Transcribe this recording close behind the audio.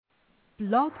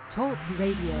Blog Talk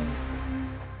Radio.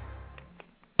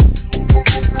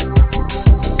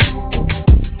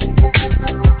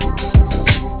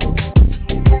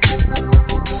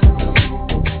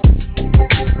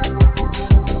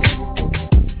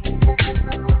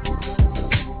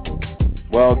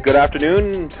 Well, good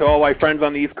afternoon to all my friends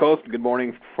on the East Coast. Good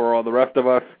morning for all the rest of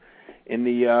us in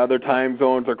the other time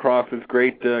zones across this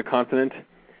great continent.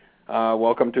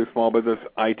 Welcome to Small Business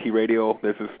IT Radio.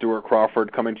 This is Stuart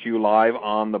Crawford coming to you live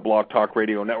on the Blog Talk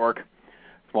Radio Network.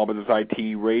 Small Business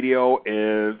IT Radio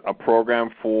is a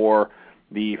program for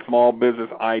the small business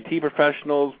IT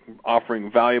professionals, offering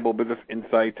valuable business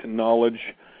insights, knowledge,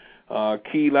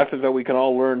 key lessons that we can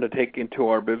all learn to take into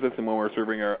our business and when we're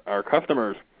serving our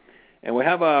customers. And we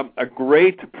have a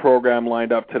great program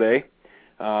lined up today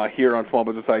here on Small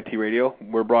Business IT Radio.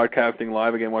 We're broadcasting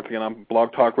live again, once again, on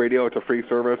Blog Talk Radio. It's a free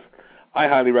service. I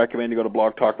highly recommend you go to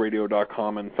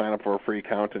blogtalkradio.com and sign up for a free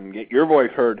account and get your voice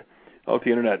heard out the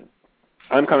Internet.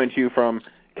 I'm coming to you from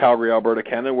Calgary, Alberta,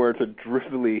 Canada, where it's a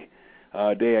drizzly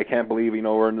day. I can't believe,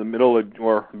 we're in the middle of,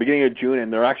 or beginning of June,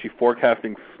 and they're actually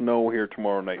forecasting snow here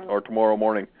tomorrow night or tomorrow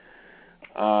morning.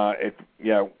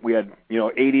 We had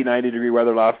 80, 90 degree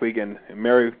weather last week, and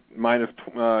Mary minus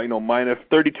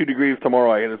 32 degrees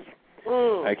tomorrow.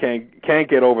 I can't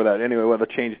get over that. Anyway, weather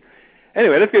change.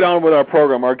 Anyway, let's get on with our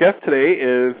program. Our guest today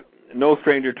is no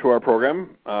stranger to our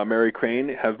program. Mary Crane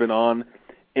has been on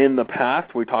in the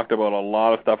past. We talked about a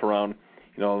lot of stuff around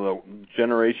the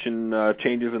generation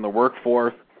changes in the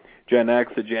workforce, Gen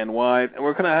X to Gen Y, and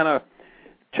we're going to kind of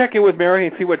check in with Mary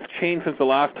and see what's changed since the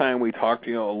last time we talked.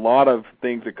 A lot of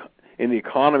things in the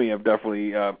economy have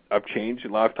definitely have changed.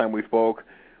 Last time we spoke,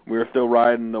 we were still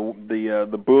riding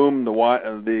the boom,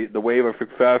 the wave of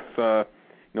success.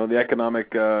 The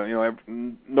economic.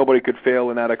 Nobody could fail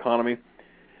in that economy.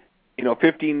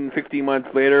 15, 16 months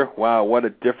later, wow, what a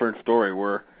different story.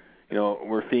 We're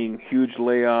seeing huge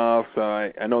layoffs.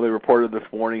 I know they reported this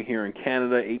morning here in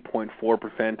Canada,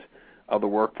 8.4% of the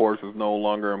workforce is no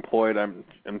longer employed. I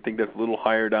think that's a little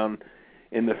higher down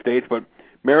in the States. But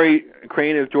Mary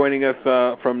Crane is joining us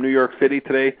from New York City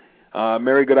today.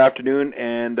 Mary, good afternoon,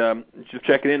 and just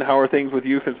checking in. How are things with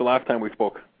you since the last time we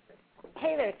spoke?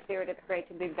 Hey there, Stuart. It's great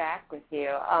to be back with you.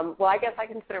 Well, I guess I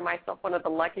consider myself one of the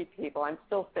lucky people. I'm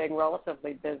still staying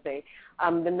relatively busy.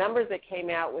 The numbers that came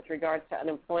out with regards to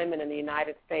unemployment in the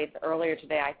United States earlier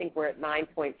today, I think we're at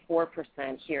 9.4%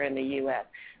 here in the U.S.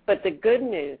 But the good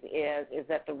news is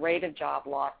that the rate of job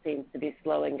loss seems to be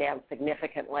slowing down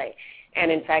significantly. And,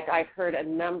 in fact, I've heard a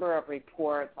number of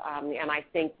reports, and I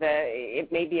think that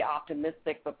it may be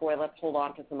optimistic, but, boy, let's hold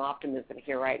on to some optimism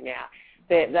here right now.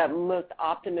 The most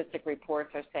optimistic reports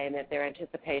are saying that their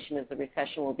anticipation is the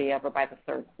recession will be over by the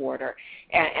third quarter.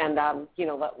 And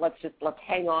let's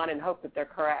hang on and hope that they're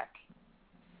correct.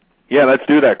 Yeah, let's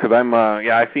do that because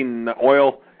I've seen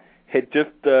oil hit just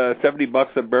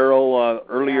 $70 a barrel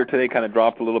earlier today. Kind of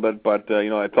dropped a little bit, but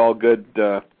it's all good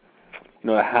to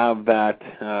have that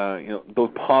those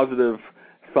positive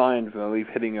signs at least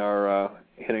hitting our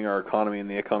economy and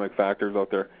the economic factors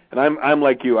out there. And I'm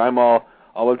like you.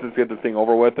 Let's just get this thing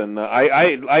over with. And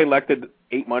I elected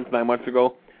 9 months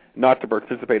ago not to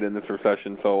participate in this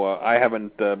recession, so I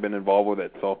haven't been involved with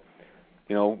it. So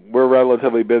we're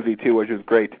relatively busy too, which is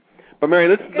great. But Mary,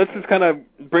 let's just kind of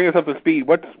bring us up to speed.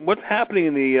 What's happening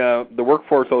in the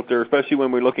workforce out there, especially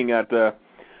when we're looking at the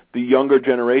younger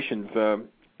generations?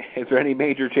 Is there any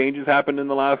major changes happened in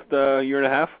the last year and a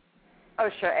half? Oh,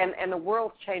 sure, and the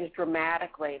world's changed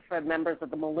dramatically for members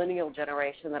of the millennial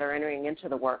generation that are entering into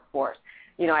the workforce.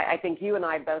 I think you and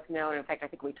I both know, and in fact I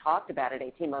think we talked about it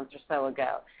 18 months or so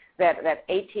ago, that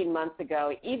 18 months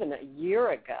ago, even a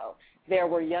year ago, there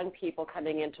were young people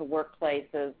coming into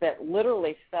workplaces that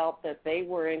literally felt that they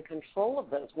were in control of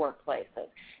those workplaces.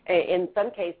 In some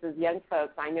cases, young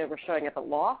folks I know were showing up at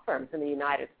law firms in the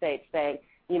United States saying,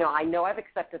 I know I've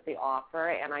accepted the offer,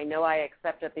 and I know I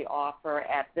accepted the offer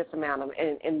at this amount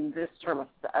in this term of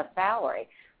salary.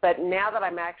 But now that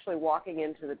I'm actually walking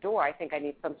into the door, I think I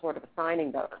need some sort of a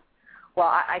signing bonus. Well,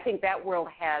 I think that world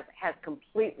has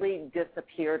completely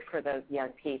disappeared for those young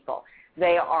people.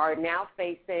 They are now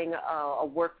facing a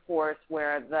workforce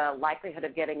where the likelihood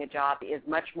of getting a job is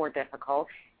much more difficult.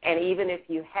 And even if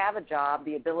you have a job,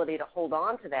 the ability to hold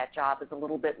on to that job is a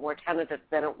little bit more tentative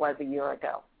than it was a year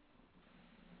ago.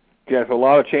 Yes, a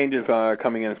lot of changes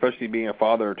coming in, especially being a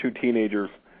father of two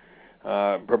teenagers.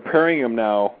 Preparing them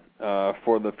now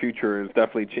for the future is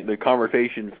definitely the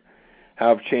conversations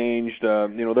have changed.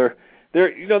 They're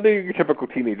your typical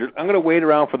teenagers. I'm going to wait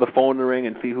around for the phone to ring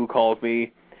and see who calls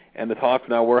me. And the talks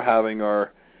now we're having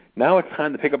are now it's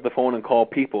time to pick up the phone and call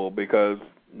people because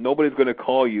nobody's going to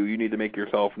call you. You need to make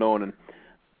yourself known. And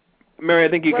Mary, I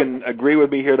think you can agree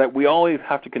with me here that we always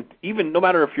have to, even no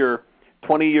matter if you're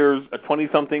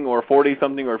 20-something or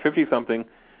 40-something or 50-something,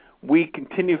 we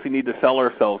continuously need to sell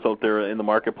ourselves out there in the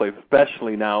marketplace,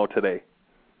 especially now today.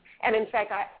 And in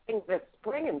fact, I think this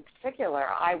spring in particular,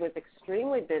 I was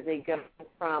extremely busy going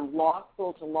from law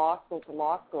school to law school to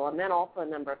law school, and then also a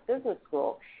number of business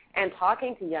schools, and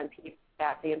talking to young people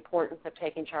about the importance of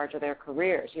taking charge of their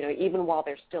careers, even while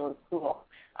they're still in school,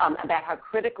 about how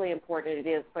critically important it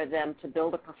is for them to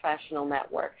build a professional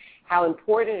network, how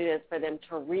important it is for them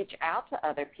to reach out to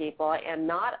other people and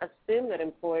not assume that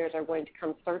employers are going to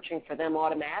come searching for them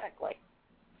automatically.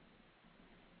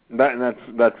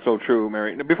 That's so true,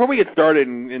 Mary. Before we get started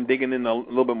and digging in a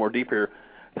little bit more deep here,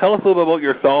 tell us a little bit about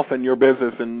yourself and your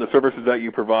business and the services that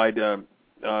you provide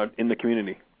in the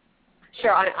community.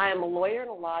 Sure. I am a lawyer and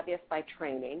a lobbyist by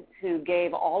training who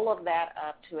gave all of that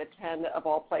up to attend, of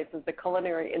all places, the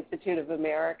Culinary Institute of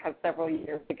America several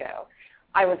years ago.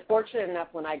 I was fortunate enough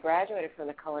when I graduated from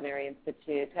the Culinary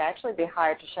Institute to actually be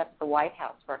hired to chef at the White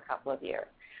House for a couple of years.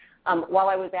 While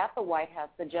I was at the White House,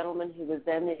 the gentleman who was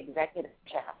then the executive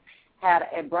chef had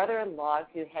a brother-in-law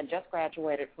who had just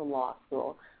graduated from law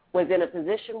school, was in a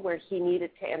position where he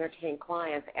needed to entertain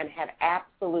clients and had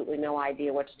absolutely no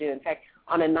idea what to do. In fact,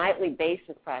 on a nightly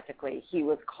basis practically, he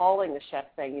was calling the chef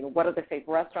saying, what are the safe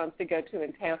restaurants to go to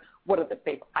in town? What are the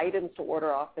safe items to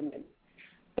order off the menu?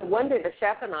 So one day the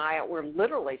chef and I were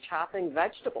literally chopping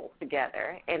vegetables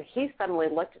together, and he suddenly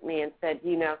looked at me and said,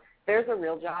 there's a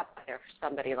real job out there for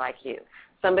somebody like you,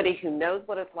 somebody who knows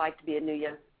what it's like to be a new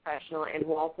young professional and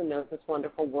who also knows this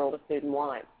wonderful world of food and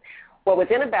wine. Well,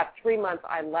 within about 3 months,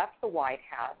 I left the White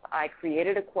House. I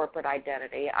created a corporate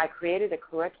identity. I created a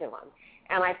curriculum.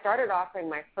 And I started offering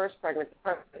my first program,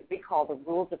 that we call the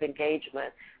Rules of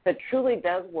Engagement, that truly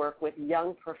does work with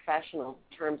young professionals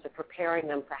in terms of preparing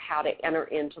them for how to enter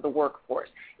into the workforce.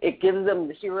 It gives them,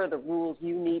 here are the rules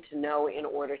you need to know in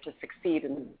order to succeed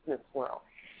in the business world.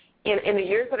 In the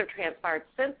years that have transpired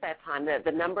since that time,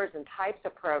 the numbers and types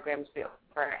of programs we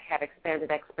offer have expanded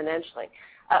exponentially.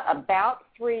 About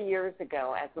 3 years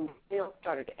ago, as the millennials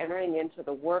started entering into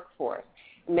the workforce,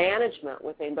 management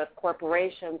within both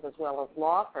corporations as well as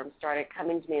law firms started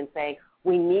coming to me and saying,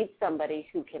 we need somebody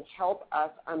who can help us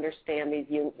understand these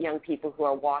young people who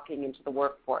are walking into the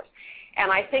workforce.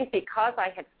 And I think because I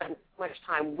had spent so much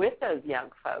time with those young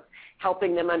folks,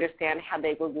 helping them understand how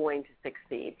they were going to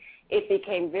succeed, it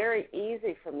became very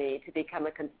easy for me to become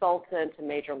a consultant to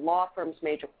major law firms,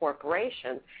 major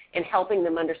corporations, in helping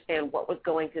them understand what was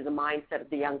going through the mindset of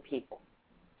the young people.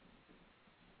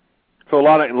 So a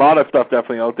lot of stuff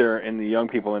definitely out there in the young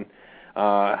people and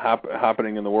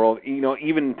happening in the world.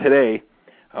 Even today,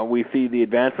 we see the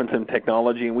advancements in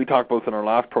technology, and we talked about this in our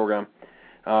last program.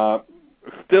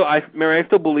 Mary, I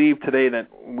still believe today that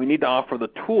we need to offer the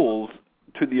tools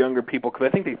to the younger people because I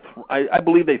think I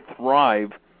believe they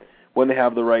thrive when they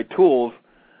have the right tools.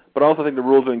 But I also think the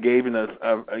rules of engagement,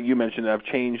 as you mentioned, have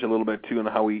changed a little bit too, and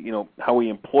how we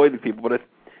employ the people. But it's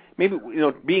maybe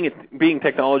being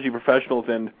technology professionals,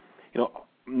 and the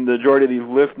majority of these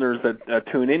listeners that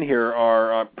tune in here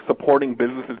are supporting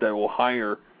businesses that will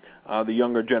hire the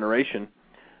younger generation.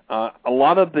 A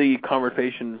lot of the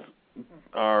conversations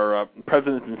our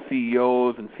presidents and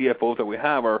CEOs and CFOs that we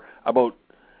have are about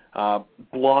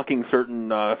blocking certain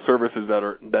services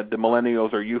that the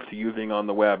millennials are used to using on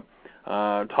the web,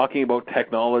 talking about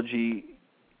technology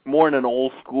more in an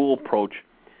old school approach.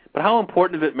 But how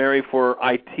important is it, Mary, for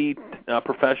IT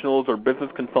professionals or business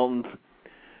consultants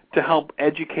to help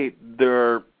educate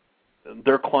their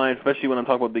clients, especially when I'm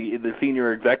talking about the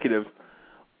senior executives,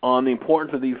 on the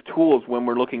importance of these tools when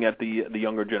we're looking at the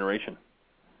younger generation?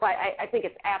 Well, I think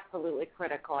it's absolutely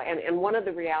critical. And one of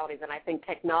the realities, and I think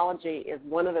technology is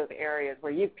one of those areas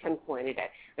where you've pinpointed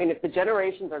it. I mean, if the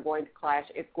generations are going to clash,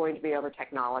 it's going to be over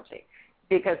technology.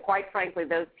 Because quite frankly,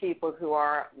 those people who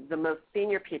are the most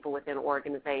senior people within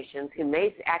organizations who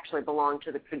may actually belong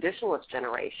to the traditionalist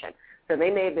generation, so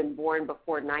they may have been born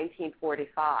before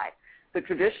 1945, the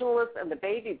traditionalists and the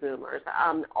baby boomers,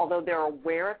 although they're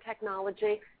aware of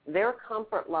technology, their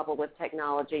comfort level with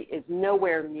technology is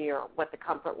nowhere near what the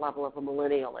comfort level of a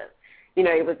millennial is.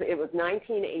 It was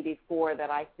 1984 that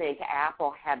I think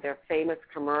Apple had their famous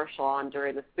commercial on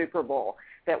during the Super Bowl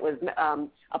that was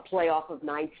a playoff of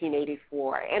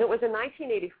 1984. And it was in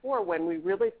 1984 when we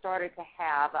really started to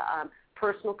have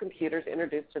personal computers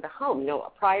introduced to the home.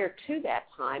 Prior to that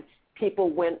time, people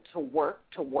went to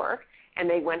work, and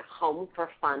they went home for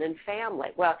fun and family.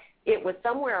 Well, it was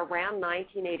somewhere around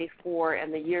 1984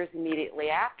 and the years immediately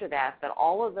after that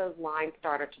all of those lines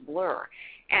started to blur.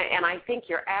 And I think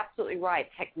you're absolutely right.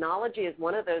 Technology is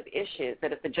one of those issues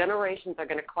that if the generations are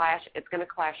going to clash, it's going to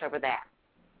clash over that.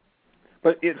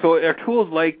 But so are tools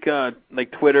like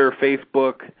Twitter,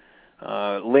 Facebook,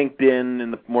 LinkedIn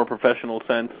in the more professional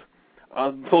sense,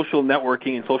 social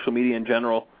networking and social media in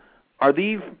general, are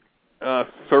these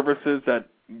services that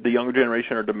the younger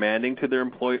generation are demanding to their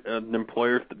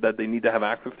employers that they need to have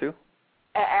access to?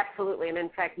 Absolutely, and in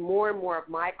fact, more and more of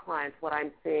my clients, what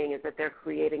I'm seeing is that they're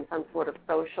creating some sort of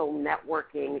social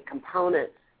networking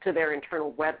component to their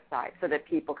internal website so that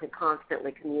people can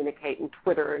constantly communicate and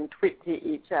Twitter and tweet to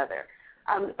each other.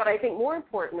 But I think more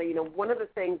importantly, one of the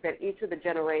things that each of the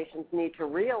generations need to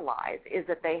realize is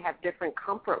that they have different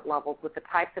comfort levels with the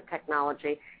types of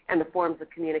technology and the forms of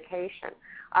communication.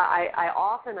 I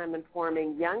often am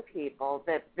informing young people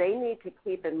that they need to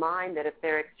keep in mind that if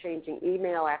they're exchanging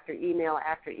email after email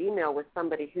after email with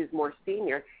somebody who's more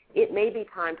senior, it may be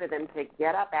time for them to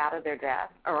get up out of their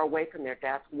desk or away from their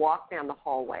desk, walk down the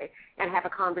hallway, and have a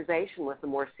conversation with the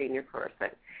more senior person.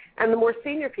 And the more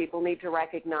senior people need to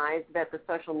recognize that the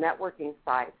social networking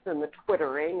sites and the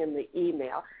Twittering and the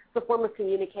email is a form of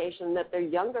communication that their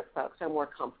younger folks are more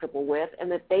comfortable with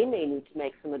and that they may need to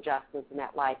make some adjustments in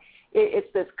that light. It's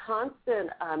this constant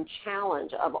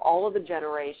challenge of all of the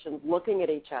generations looking at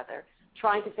each other,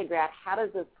 trying to figure out how does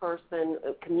this person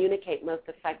communicate most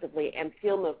effectively and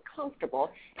feel most comfortable,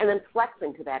 and then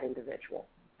flexing to that individual.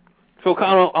 So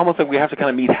kind of almost like we have to kind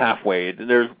of meet halfway.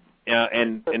 There's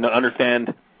and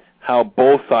understand how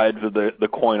both sides of the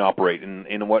coin operate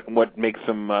and what makes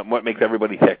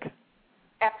everybody tick.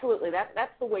 Absolutely.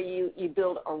 That's the way you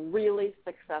build a really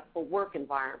successful work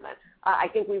environment. I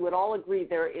think we would all agree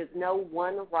there is no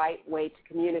one right way to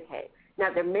communicate.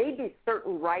 Now, there may be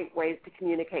certain right ways to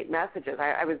communicate messages.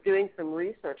 I was doing some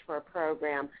research for a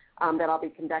program that I'll be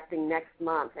conducting next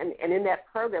month. And in that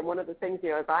program, one of the things,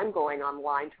 as I'm going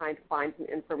online trying to find some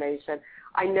information,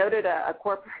 I noted a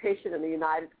corporation in the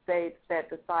United States that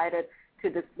decided to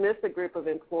dismiss a group of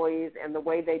employees, and the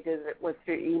way they did it was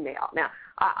through email. Now,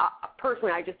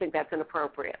 personally, I just think that's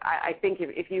inappropriate. I think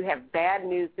if you have bad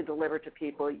news to deliver to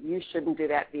people, you shouldn't do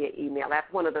that via email.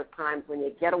 That's one of those times when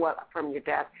you get away from your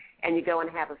desk and you go and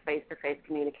have a face-to-face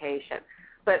communication.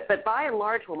 But by and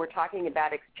large, when we're talking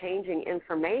about exchanging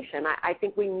information, I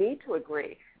think we need to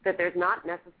agree that there's not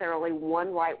necessarily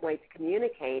one right way to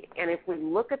communicate. And if we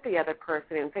look at the other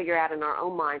person and figure out in our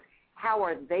own minds how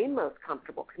are they most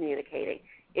comfortable communicating,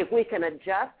 if we can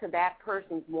adjust to that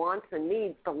person's wants and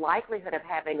needs, the likelihood of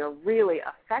having a really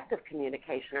effective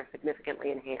communication are significantly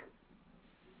enhanced.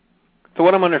 So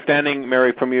what I'm understanding,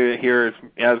 Mary, from you here is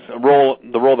as the role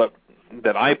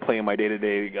that I play in my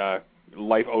day-to-day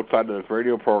life outside of this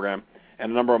radio program,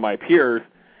 and a number of my peers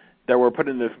that were put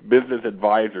in this business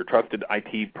advisor, trusted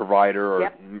IT provider or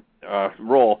yep.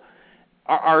 Role.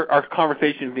 Our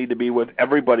conversations need to be with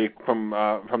everybody from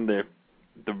the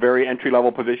very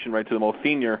entry-level position right to the most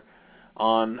senior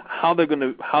on how they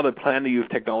plan to use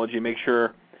technology and make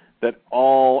sure that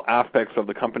all aspects of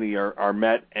the company are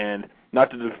met, and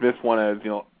not to dismiss one as,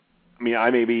 I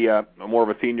may be more of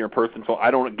a senior person, so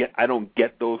I don't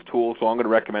get those tools, so I'm going to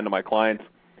recommend to my clients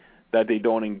that they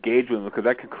don't engage with them, because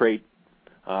that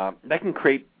can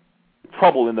create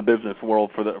trouble in the business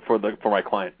world for my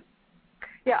client.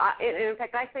 Yeah, in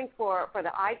fact, I think for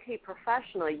the IT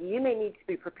professional, you may need to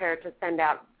be prepared to send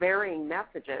out varying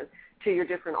messages to your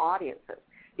different audiences.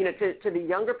 To the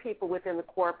younger people within the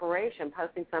corporation,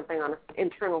 posting something on an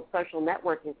internal social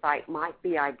networking site might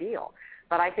be ideal.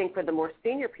 But I think for the more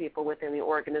senior people within the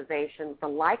organization, the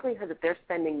likelihood that they're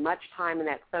spending much time in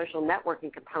that social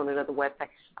networking component of the website,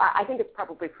 I think it's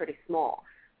probably pretty small.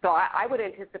 So I would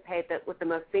anticipate that with the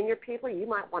most senior people, you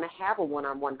might want to have a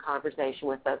one-on-one conversation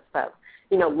with those folks.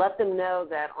 Let them know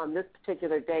that on this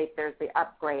particular date there's the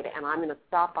upgrade, and I'm going to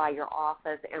stop by your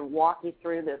office and walk you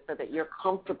through this so that you're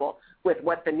comfortable with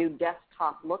what the new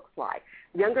desktop looks like.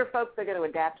 Younger folks are going to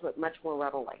adapt to it much more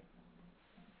readily.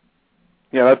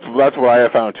 Yeah, that's what I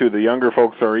have found too. The younger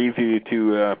folks are easy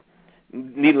to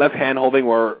need less hand-holding,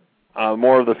 where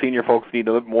more of the senior folks need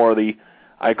a little more of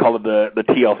I call it the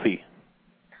TLC.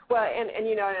 Well, and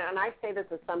I say this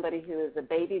as somebody who is a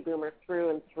baby boomer through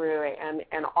and through,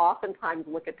 and oftentimes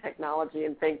look at technology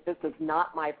and think, this is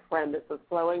not my friend, this is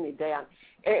slowing me down.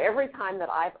 Every time that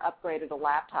I've upgraded a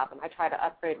laptop, and I try to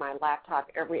upgrade my laptop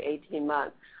every 18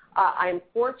 months, I'm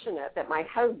fortunate that my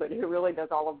husband, who really does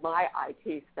all of my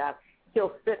IT stuff,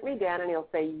 he'll sit me down and he'll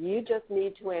say, you just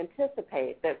need to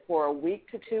anticipate that for a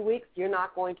week to 2 weeks, you're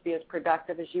not going to be as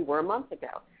productive as you were a month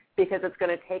ago. because it's going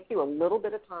to take you a little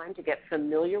bit of time to get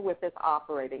familiar with this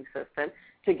operating system,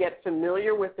 to get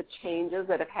familiar with the changes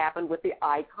that have happened with the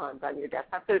icons on your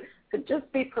desktop. So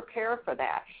just be prepared for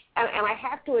that. And I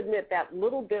have to admit that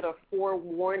little bit of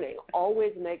forewarning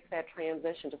always makes that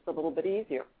transition just a little bit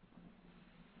easier.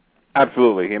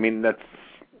 Absolutely. I mean,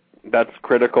 that's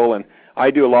critical. And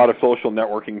I do a lot of social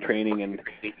networking training, and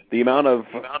the amount of,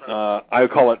 I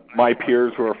call it my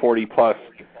peers who are 40 plus,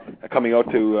 coming out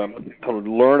to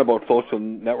learn about social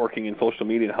networking and social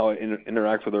media and how it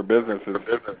interacts with their businesses.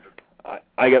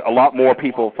 I get a lot more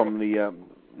people from the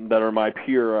that are my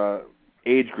peer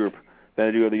age group than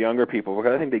I do of the younger people,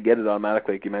 because I think they get it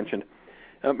automatically, like you mentioned.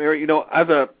 Mary,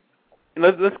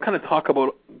 let's kind of talk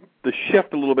about the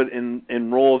shift a little bit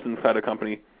in roles inside a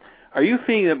company. Are you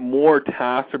seeing that more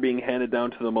tasks are being handed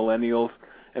down to the millennials?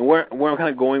 And where I'm kind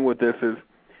of going with this is,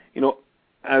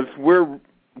 as we're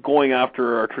going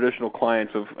after our traditional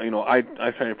clients of, I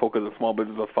try to focus on a small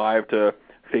business of 5 to,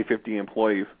 say, 50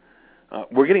 employees.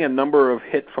 We're getting a number of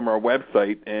hits from our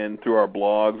website and through our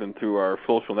blogs and through our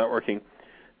social networking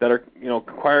that are,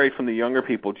 queries from the younger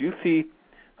people. Do you see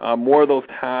more of those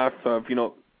tasks of,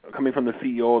 coming from the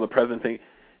CEO or the president saying,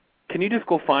 can you just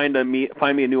go find me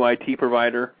a new IT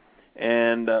provider?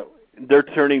 And they're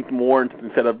turning more,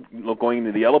 instead of going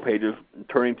into the yellow pages,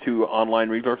 turning to online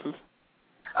resources?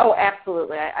 Oh,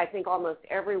 absolutely. I think almost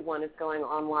everyone is going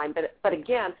online. But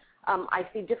again, I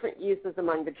see different uses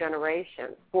among the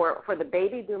generations. For the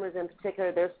baby boomers in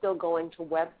particular, they're still going to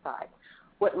websites.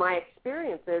 What my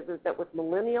experience is that with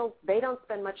millennials, they don't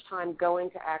spend much time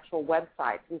going to actual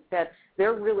websites. Instead,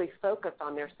 they're really focused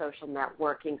on their social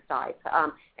networking sites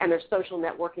and their social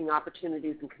networking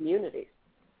opportunities and communities.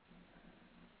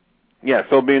 Yeah,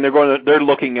 so I mean, they're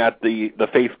looking at the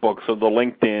Facebooks or the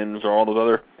LinkedIns or all those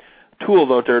other tools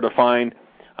out there to find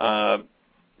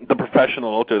the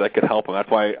professional out there that could help them. That's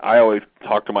why I always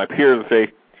talk to my peers and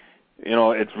say,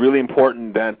 it's really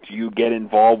important that you get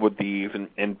involved with these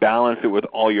and balance it with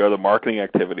all your other marketing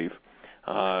activities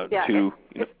to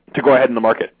go ahead in the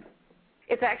market.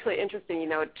 It's actually interesting.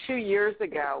 2 years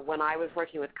ago when I was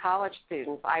working with college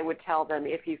students, I would tell them,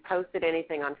 if you've posted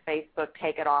anything on Facebook,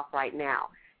 take it off right now.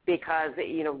 Because,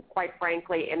 quite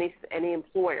frankly, any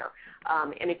employer,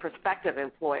 any prospective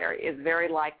employer is very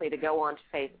likely to go onto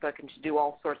Facebook and to do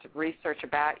all sorts of research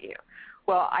about you.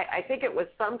 Well, I think it was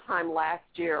sometime last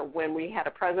year when we had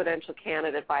a presidential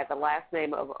candidate by the last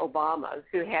name of Obama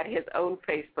who had his own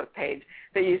Facebook page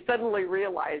that you suddenly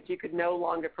realized you could no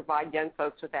longer provide young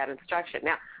folks with that instruction.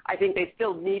 Now, I think they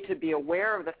still need to be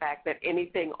aware of the fact that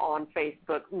anything on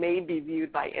Facebook may be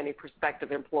viewed by any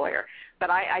prospective employer.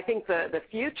 But I think the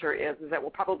future is that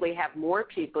we'll probably have more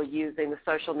people using the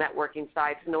social networking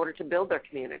sites in order to build their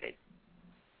communities.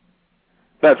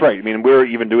 That's right. I mean, we're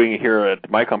even doing it here at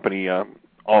my company all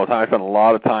the time. I spend a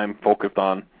lot of time focused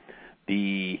on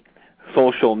the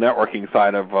social networking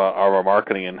side of our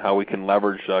marketing and how we can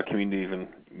leverage communities and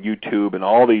YouTube and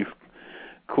all these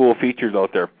cool features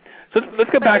out there. So let's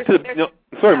get back to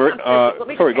sorry,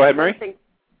 go ahead, Mary.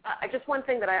 Just one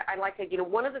thing that I'd like to,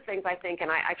 one of the things I think,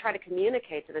 and I try to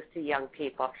communicate to this to young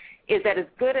people, is that as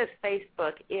good as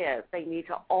Facebook is, they need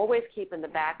to always keep in the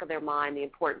back of their mind the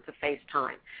importance of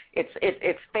FaceTime.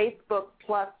 It's Facebook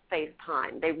plus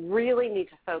FaceTime. They really need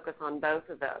to focus on both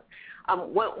of those.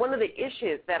 One of the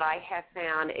issues that I have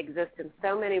found exists in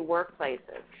so many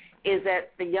workplaces is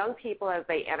that the young people, as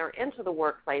they enter into the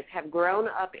workplace, have grown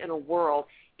up in a world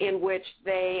in which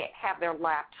they have their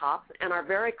laptops and are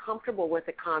very comfortable with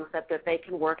the concept that they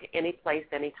can work any place,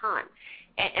 any time.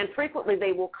 And frequently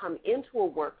they will come into a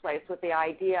workplace with the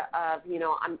idea of,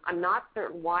 I'm not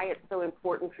certain why it's so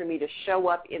important for me to show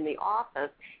up in the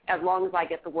office as long as I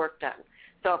get the work done.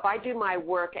 So if I do my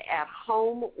work at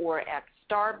home or at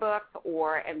Starbucks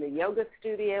or in the yoga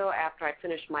studio after I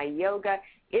finish my yoga,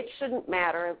 it shouldn't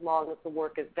matter as long as the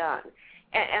work is done.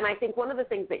 And I think one of the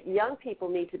things that young people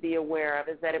need to be aware of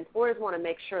is that employers want to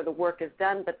make sure the work is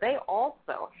done, but they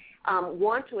also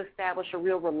want to establish a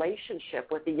real relationship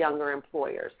with the younger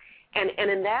employers. And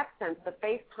in that sense, the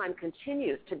FaceTime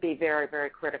continues to be very, very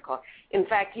critical. In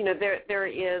fact, there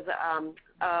is,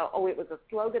 it was a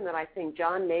slogan that I think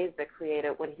John Naisbitt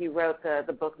created when he wrote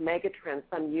the book Megatrends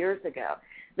some years ago,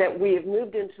 that we have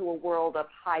moved into a world of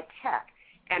high tech.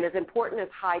 And as important as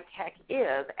high tech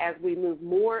is, as we move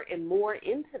more and more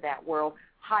into that world,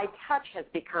 high touch has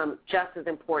become just as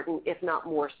important, if not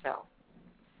more so.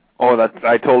 Oh,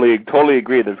 I totally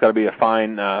agree. There's got to be a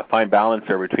fine balance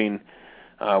there between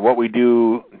what we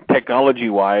do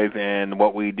technology-wise and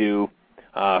what we do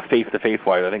face-to-face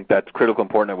wise. I think that's critical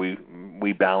important that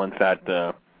we balance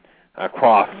that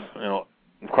across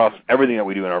across everything that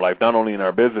we do in our life, not only in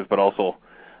our business but also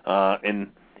in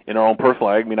our own personal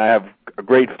life. I mean, I have a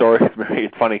great story.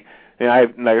 It's funny. And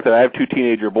like I said, I have 2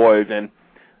 teenager boys, and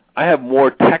I have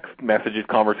more text messages,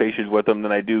 conversations with them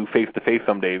than I do face-to-face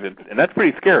some days, and that's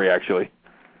pretty scary, actually.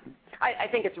 I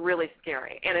think it's really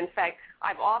scary. And, in fact,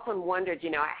 I've often wondered,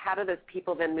 how do those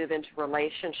people then move into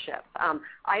relationships?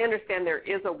 I understand there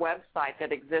is a website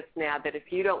that exists now that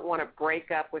if you don't want to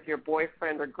break up with your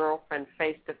boyfriend or girlfriend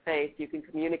face-to-face, you can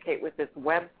communicate with this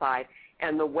website,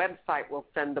 and the website will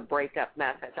send the breakup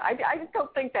message. I just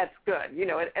don't think that's good.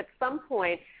 At some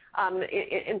point,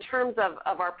 in terms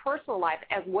of our personal life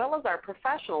as well as our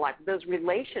professional life, those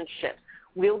relationships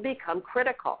will become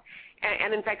critical.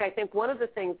 And in fact, I think one of the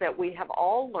things that we have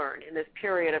all learned in this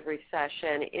period of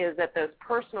recession is that those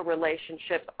personal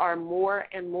relationships are more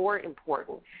and more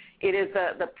important. It is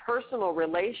the personal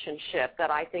relationship that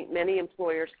I think many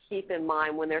employers keep in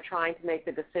mind when they're trying to make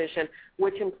the decision,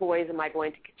 which employees am I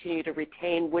going to continue to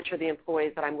retain, which are the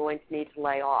employees that I'm going to need to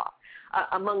lay off.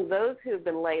 Among those who have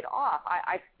been laid off,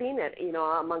 I've seen it,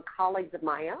 among colleagues of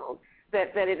my own,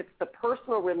 that it's the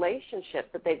personal relationships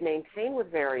that they've maintained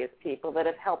with various people that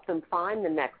have helped them find the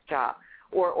next job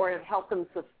or have helped them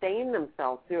sustain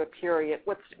themselves through a period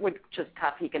which is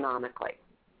tough economically.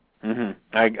 Mm-hmm.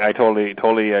 I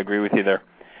totally agree with you there.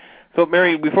 So,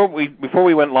 Mary, before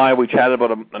we went live, we chatted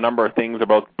about a number of things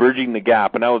about bridging the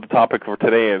gap, and that was the topic for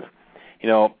today is,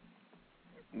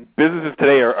 businesses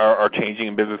today are changing,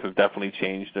 and business has definitely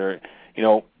changed.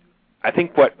 I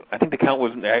think the count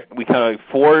was we counted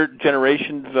 4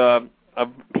 generations of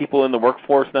people in the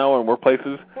workforce now and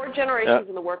workplaces. 4 generations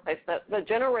in the workplace. The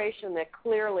generation that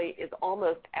clearly is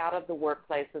almost out of the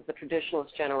workplace is the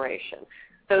traditionalist generation.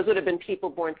 Those would have been people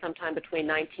born sometime between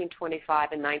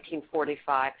 1925 and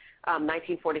 1945.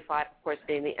 1945, of course,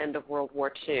 being the end of World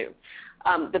War II.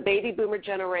 The baby boomer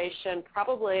generation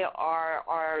probably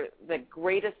are the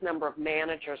greatest number of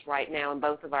managers right now in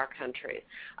both of our countries.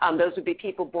 Those would be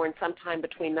people born sometime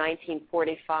between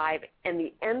 1945 and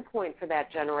the end point for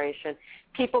that generation.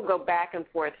 People go back and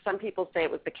forth. Some people say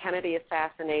it was the Kennedy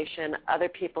assassination. Other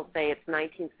people say it's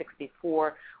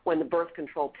 1964 when the birth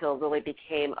control pill really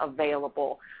became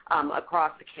available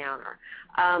across the counter.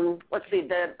 Let's see,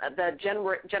 the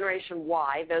Generation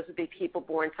Y, those would be people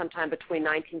born sometime between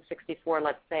 1964,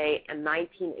 let's say, and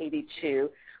 1982.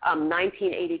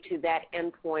 1982, that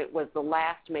endpoint was the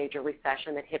last major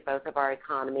recession that hit both of our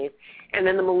economies. And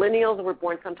then the millennials were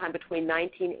born sometime between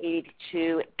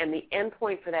 1982, and the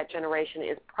endpoint for that generation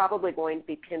is probably going to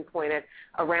be pinpointed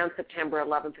around September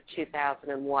 11th of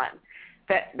 2001.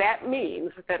 That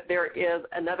means that there is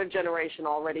another generation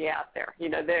already out there.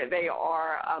 They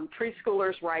are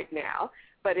preschoolers right now,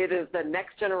 but it is the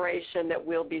next generation that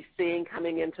we'll be seeing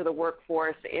coming into the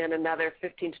workforce in another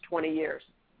 15 to 20 years.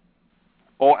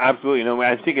 Oh, absolutely.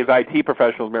 I think as IT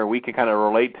professionals, Mary, we can kind of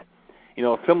relate,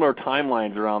 similar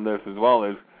timelines around this as well.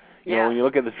 As when you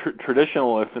look at the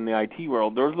traditionalists in the IT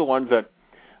world, those are the ones that,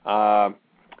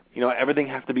 everything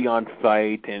has to be on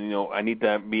site, and I need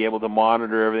to be able to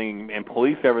monitor everything and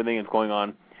police everything that's going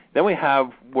on. Then we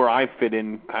have where I fit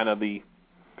in, kind of the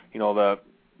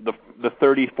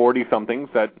 30, 40 somethings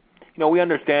that we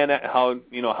understand how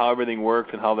everything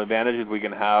works and how the advantages we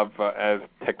can have as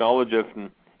technologists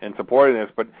and supporting this,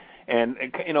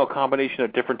 a combination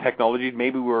of different technologies.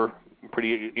 Maybe we're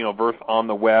pretty versed on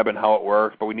the web and how it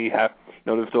works, but we need to have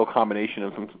there's still a combination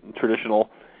of some traditional.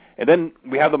 And then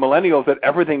we have the millennials that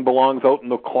everything belongs out in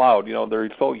the cloud. They're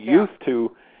so used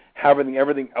to having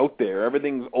everything out there.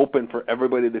 Everything's open for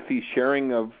everybody to see.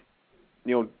 Sharing of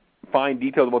fine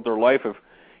details about their life. If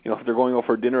they're going out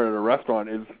for dinner at a restaurant,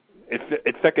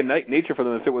 it's second nature for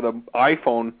them to sit with an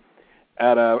iPhone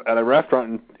at a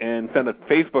restaurant and send a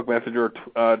Facebook message or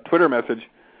a Twitter message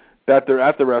that they're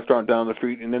at the restaurant down the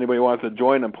street, and anybody wants to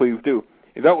join them, please do.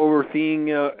 Is that what we're seeing,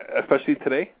 especially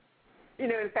today? In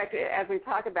fact, as we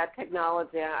talk about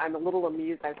technology, I'm a little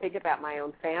amused. I think about my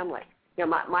own family.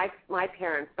 My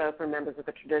parents both were members of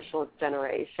the traditionalist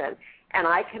generation, and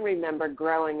I can remember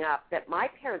growing up that my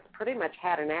parents pretty much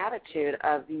had an attitude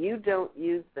of you don't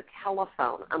use the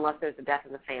telephone unless there's a death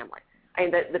in the family. I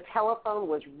mean, the telephone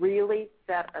was really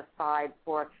set aside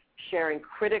for sharing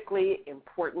critically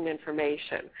important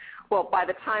information. Well, by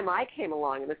the time I came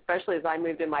along, and especially as I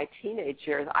moved in my teenage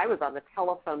years, I was on the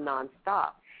telephone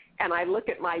nonstop. And I look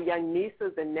at my young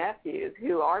nieces and nephews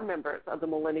who are members of the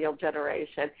millennial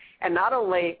generation, and not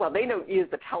only, they don't use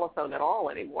the telephone at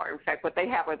all anymore. In fact, what they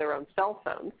have are their own cell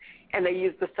phones, and they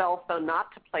use the cell phone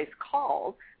not to place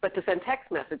calls, but to send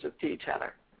text messages to each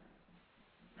other.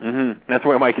 Mm-hmm. That's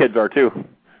where my kids are, too.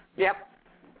 Yep.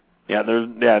 Yeah,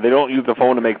 they don't use the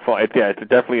phone to make phone. It's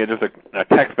definitely just a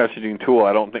text messaging tool.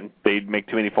 I don't think they make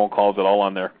too many phone calls at all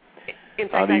on there. In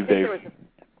fact, these days.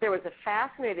 There was a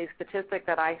fascinating statistic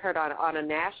that I heard on a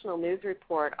national news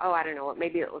report. I don't know,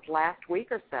 maybe it was last week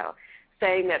or so,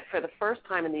 saying that for the first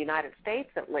time in the United States,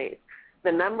 at least,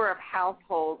 the number of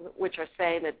households which are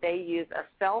saying that they use a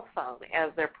cell phone as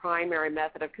their primary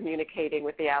method of communicating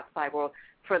with the outside world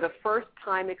for the first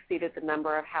time exceeded the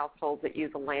number of households that use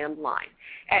a landline.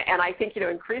 And I think,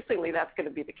 increasingly that's going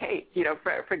to be the case.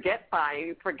 Forget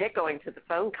going to the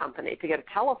phone company to get a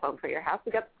telephone for your house.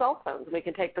 We got cell phones, and we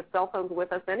can take the cell phones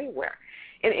with us anywhere.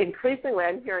 And increasingly,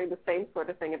 I'm hearing the same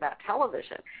sort of thing about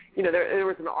television. There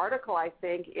was an article, I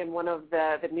think, in one of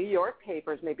the New York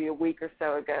papers maybe a week or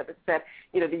so ago that said,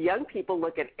 the young people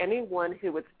look at anyone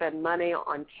who would spend money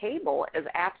on cable as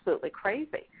absolutely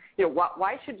crazy.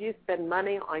 Why should you spend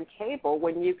money on cable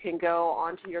when you can go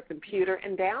onto your computer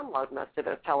and download most of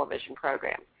those television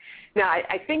programs? Now,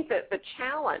 I think that the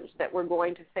challenge that we're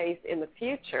going to face in the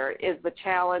future is the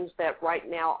challenge that right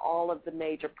now all of the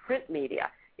major print media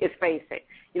is facing.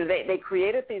 They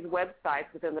created these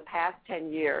websites within the past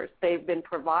 10 years. They've been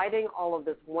providing all of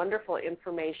this wonderful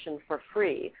information for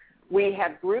free. We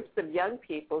have groups of young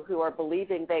people who are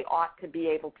believing they ought to be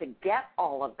able to get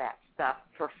all of that stuff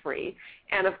for free.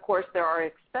 And, of course, there are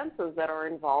expenses that are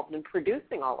involved in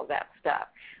producing all of that stuff.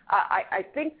 I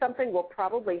think something will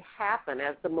probably happen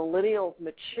as the millennials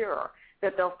mature,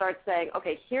 that they'll start saying,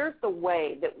 okay, here's the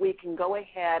way that we can go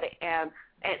ahead and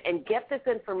get this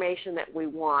information that we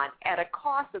want at a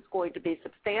cost that's going to be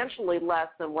substantially less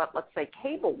than what, let's say,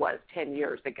 cable was 10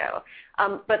 years ago,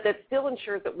 but that still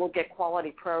ensures that we'll get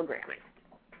quality programming.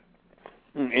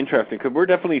 Interesting, because we're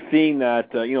definitely seeing that.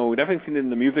 We've definitely seen it in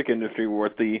the music industry where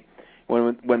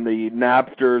when the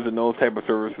Napsters and those type of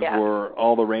services were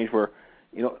all the range where,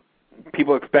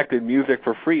 people expected music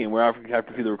for free, and we have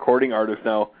to see the recording artists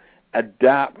now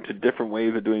adapt to different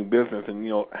ways of doing business. And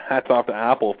hats off to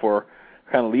Apple for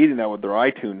kind of leading that with their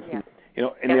iTunes. Yeah.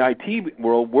 In the IT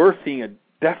world, we're seeing a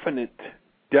definite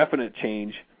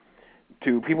change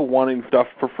to people wanting stuff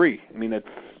for free. I mean, it's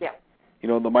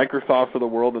the Microsofts of the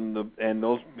world and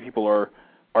those people are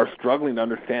struggling to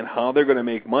understand how they're going to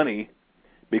make money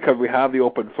because we have the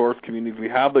open source communities, we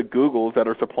have the Googles that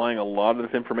are supplying a lot of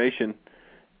this information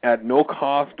at no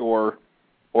cost or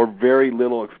very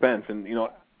little expense. And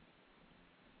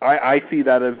I see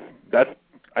that as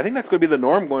I think that's going to be the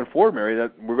norm going forward, Mary.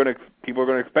 That people are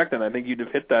going to expect, and I think you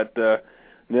just hit that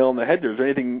nail on the head. Is there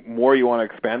anything more you want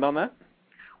to expand on that?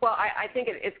 Well, I think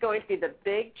it's going to be the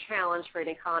big challenge for an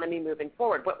economy moving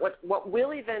forward. What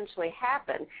will eventually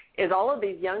happen is all of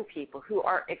these young people who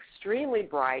are extremely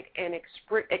bright and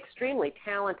extremely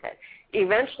talented,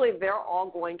 eventually they're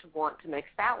all going to want to make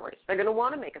salaries. They're going to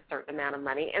want to make a certain amount of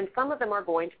money, and some of them are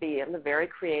going to be in the very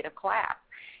creative class.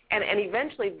 And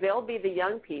eventually they'll be the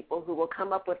young people who will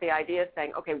come up with the idea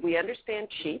saying, okay, we understand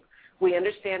cheap. We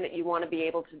understand that you want to be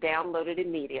able to download it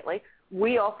immediately.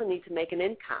 We also need to make an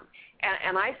income.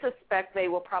 And I suspect they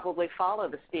will probably follow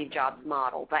the Steve Jobs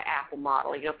model, the Apple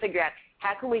model, figure out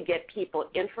how can we get people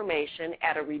information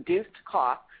at a reduced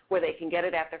cost where they can get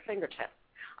it at their fingertips.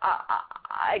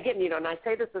 Again, and I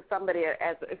say this as somebody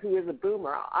who is a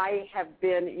boomer, I have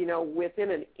been, within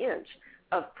an inch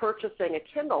of purchasing a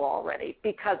Kindle already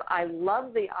because I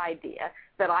love the idea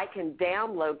that I can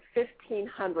download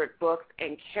 1,500 books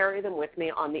and carry them with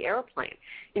me on the airplane.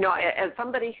 As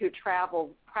somebody who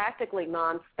travels practically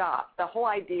nonstop, the whole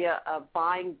idea of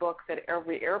buying books at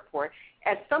every airport,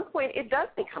 at some point it does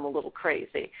become a little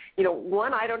crazy.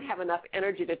 One, I don't have enough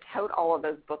energy to tote all of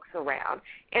those books around,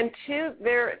 and two,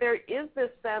 there is this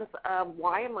sense of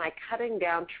why am I cutting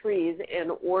down trees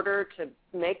in order to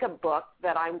make a book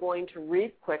that I'm going to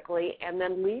read quickly and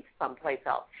then leave someplace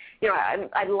else.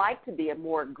 I'd like to be a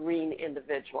more green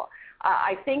individual.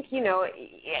 I think,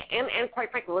 and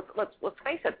quite frankly, let's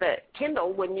face it, the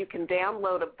Kindle, when you can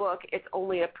download a book, it's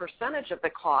only a percentage of the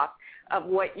cost of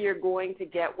what you're going to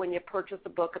get when you purchase a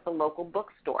book at the local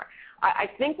bookstore. I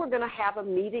think we're going to have a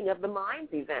meeting of the minds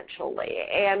eventually,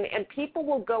 and people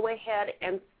will go ahead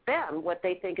and spend what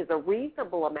they think is a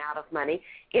reasonable amount of money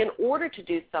in order to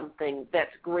do something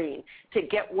that's green, to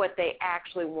get what they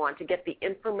actually want, to get the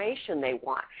information they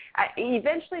want.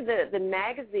 Eventually, the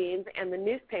magazines and the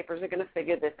newspapers are going to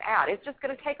figure this out. It's just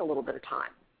going to take a little bit of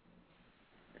time.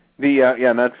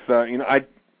 And that's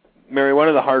Mary, one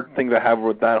of the hard things I have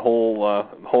with that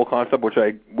whole concept, which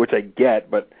I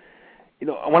get, but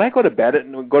when I go to bed at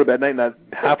night, and that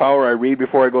half hour I read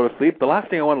before I go to sleep, the last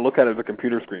thing I want to look at is a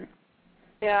computer screen.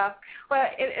 Yeah, well,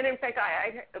 and in fact,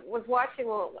 I was watching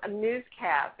a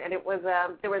newscast, and it was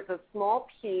there was a small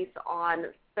piece on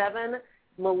 7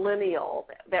 millennials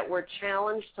that were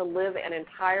challenged to live an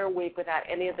entire week without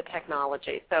any of the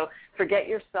technology. So forget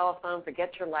your cell phone,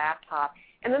 forget your laptop.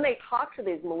 And then they talked to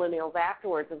these millennials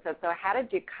afterwards and said, so how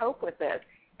did you cope with this?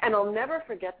 And I'll never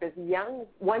forget this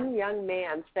one young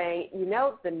man saying,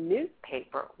 the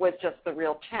newspaper was just the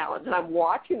real challenge. And I'm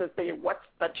watching this thinking, what's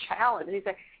the challenge? And he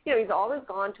said, he's always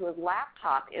gone to his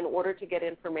laptop in order to get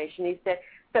information. He said,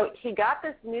 so he got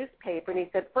this newspaper, and he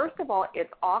said, first of all,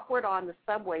 it's awkward on the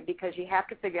subway because you have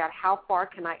to figure out how far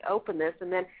can I open this,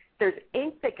 and then there's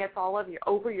ink that gets all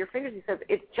over your fingers. He says,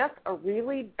 it's just a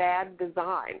really bad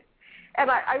design. And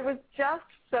I was just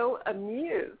so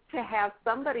amused to have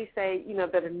somebody say,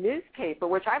 that a newspaper,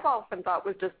 which I've often thought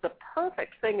was just the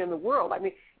perfect thing in the world. I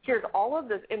mean, here's all of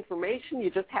this information. You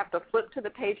just have to flip to the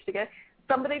page to get it.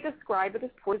 Somebody described it as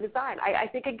poor design. I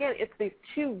think, again, it's these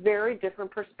two very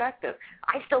different perspectives.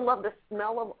 I still love the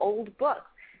smell of old books.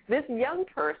 This young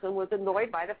person was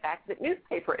annoyed by the fact that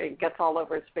newspaper ink gets all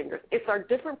over his fingers. It's our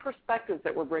different perspectives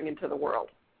that we're bringing to the world.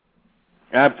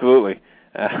 Absolutely.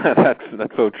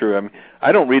 That's so true. I mean,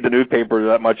 I don't read the newspaper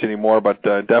that much anymore, but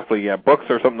definitely, books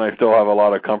are something I still have a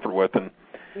lot of comfort with, and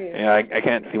I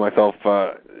can't see myself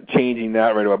changing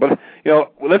that right away. But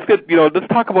let's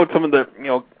talk about some of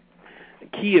the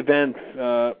key events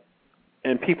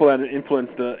and people that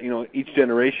influenced each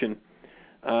generation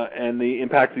and the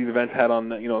impact these events had on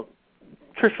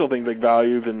traditional things like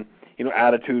values and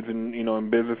attitudes and in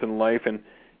business and life, and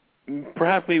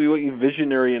perhaps maybe what you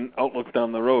visionary and outlooks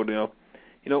down the road.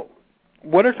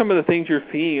 What are some of the things you're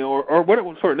seeing, or what?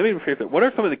 Sorry, let me rephrase that. What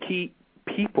are some of the key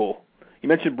people? You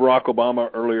mentioned Barack Obama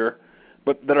earlier,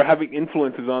 but that are having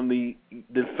influences on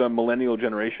this millennial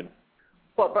generation.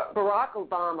 Well, Barack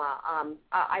Obama,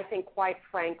 I think, quite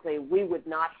frankly, we would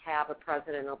not have a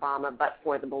President Obama but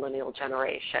for the millennial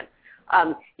generation.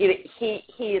 He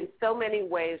in so many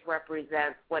ways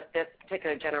represents what this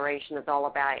particular generation is all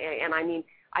about, and I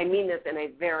mean this in a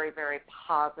very, very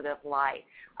positive light.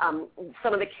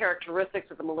 Some of the characteristics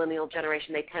of the millennial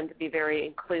generation, they tend to be very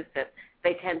inclusive.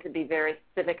 They tend to be very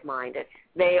civic-minded.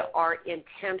 They are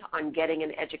intent on getting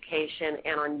an education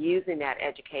and on using that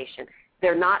education.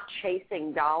 They're not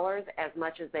chasing dollars as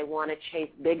much as they want to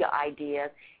chase big ideas,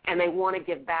 and they want to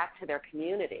give back to their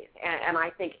communities. And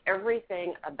I think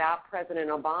everything about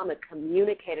President Obama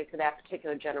communicated to that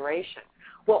particular generation.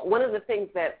 Well, one of the things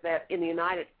that in the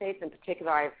United States in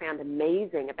particular I have found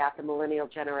amazing about the millennial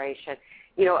generation,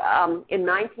 in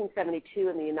 1972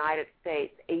 in the United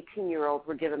States, 18-year-olds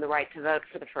were given the right to vote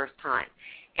for the first time.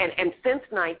 And since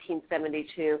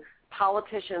 1972,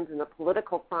 politicians and the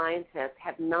political scientists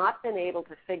have not been able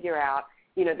to figure out,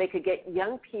 they could get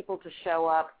young people to show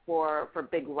up for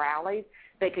big rallies.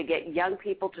 They could get young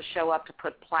people to show up to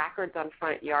put placards on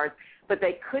front yards, but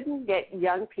they couldn't get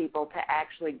young people to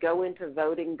actually go into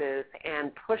voting booths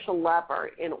and push a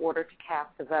lever in order to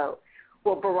cast a vote.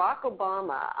 Well, Barack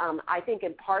Obama, I think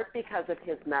in part because of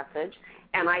his message,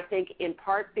 and I think in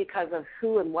part because of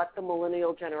who and what the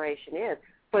millennial generation is,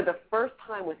 for the first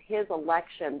time with his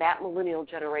election, that millennial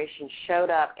generation showed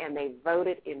up and they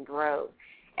voted in droves.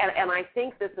 And I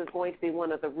think this is going to be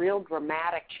one of the real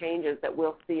dramatic changes that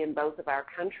we'll see in both of our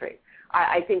countries.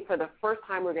 I think for the first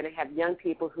time we're going to have young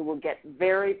people who will get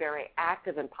very, very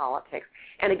active in politics.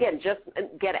 And again, just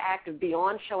get active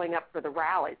beyond showing up for the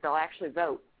rallies. They'll actually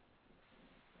vote.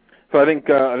 So I think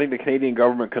the Canadian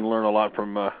government can learn a lot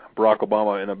from Barack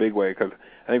Obama in a big way, because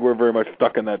I think we're very much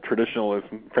stuck in that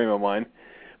traditionalist frame of mind.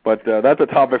 But that's a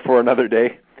topic for another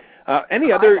day.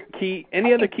 Any other key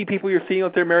people you're seeing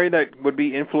out there, Mary, that would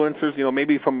be influencers?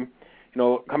 Maybe from,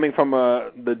 coming from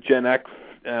the Gen X,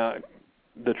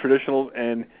 the traditional,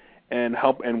 and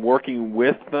help and working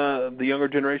with the younger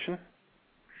generation.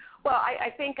 Well,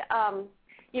 I think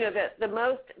the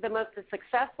most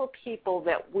successful people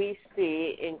that we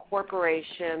see in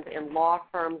corporations, in law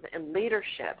firms, and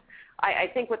leadership,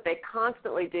 I think what they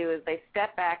constantly do is they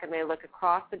step back and they look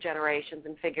across the generations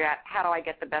and figure out, how do I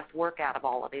get the best work out of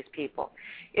all of these people?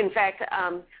 In fact,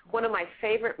 one of my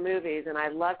favorite movies, and I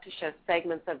love to show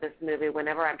segments of this movie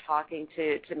whenever I'm talking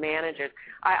to managers,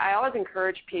 I always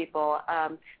encourage people,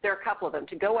 there are a couple of them,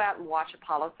 to go out and watch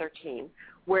Apollo 13,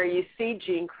 where you see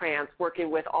Gene Kranz working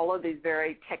with all of these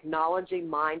very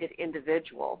technology-minded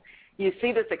individuals. You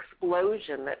see this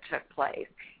explosion that took place.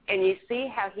 and you see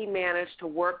how he managed to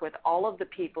work with all of the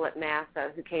people at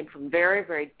NASA who came from very,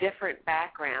 very different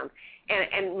backgrounds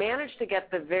and managed to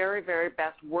get the very, very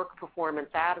best work performance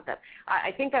out of them.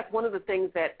 I think that's one of the things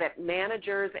that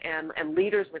managers and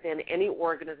leaders within any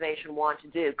organization want to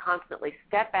do, constantly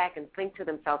step back and think to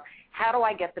themselves, how do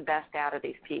I get the best out of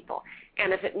these people?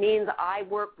 And if it means I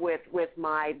work with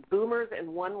my boomers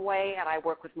in one way and I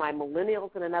work with my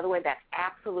millennials in another way, that's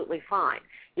absolutely fine.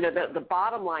 You know, the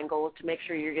bottom line goal is to make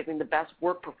sure you're getting the best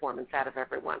work performance out of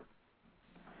everyone.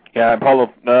 Yeah,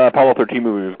 Apollo 13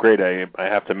 movie was great. I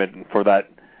have to admit for that.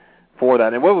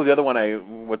 And what was the other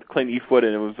one? With Clint Eastwood,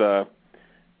 and it was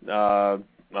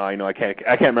I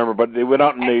can't remember, but they went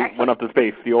out and they went up to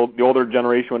space. The older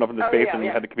generation went up into space, and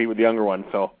you had to compete with the younger one.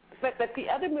 So. But the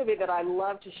other movie that I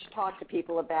love to talk to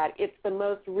people about, it's the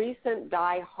most recent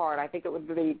Die Hard. I think it would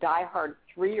be Die Hard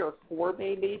 3 or 4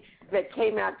 maybe, that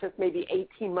came out just maybe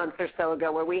 18 months or so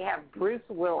ago, where we have Bruce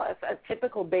Willis, a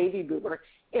typical baby boomer,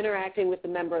 interacting with a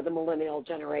member of the millennial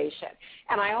generation.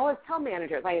 And I always tell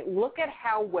managers, look at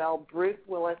how well Bruce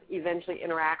Willis eventually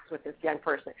interacts with this young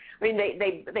person. I mean,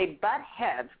 they butt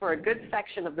heads for a good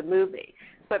section of the movie,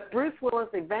 but Bruce Willis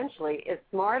eventually is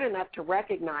smart enough to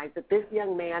recognize that this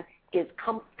young man is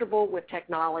comfortable with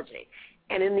technology.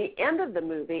 And in the end of the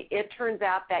movie, it turns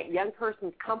out that young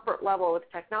person's comfort level with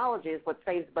technology is what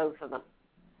saves both of them.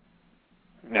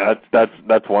 Yeah,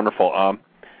 that's wonderful.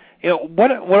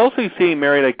 What else are you seeing,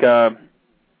 Mary? Like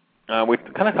we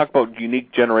kind of talked about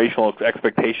unique generational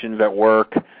expectations at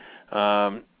work. Is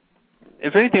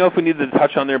there anything else we need to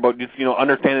touch on there about just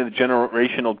understanding the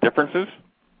generational differences?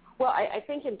 Well, I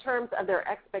think in terms of their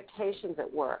expectations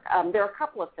at work, there are a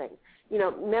couple of things.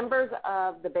 Members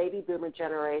of the baby boomer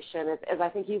generation, as I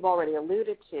think you've already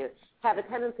alluded to, have a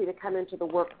tendency to come into the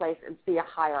workplace and see a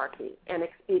hierarchy and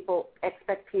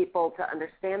expect people to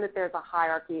understand that there's a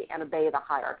hierarchy and obey the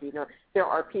hierarchy. There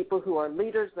are people who are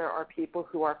leaders, there are people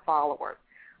who are followers.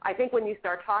 I think when you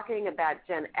start talking about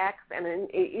Gen X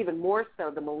and even more so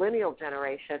the millennial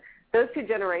generation, those two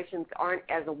generations aren't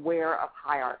as aware of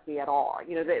hierarchy at all.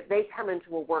 They come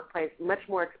into a workplace much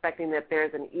more expecting that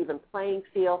there's an even playing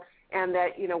field and that,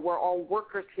 we're all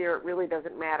workers here. It really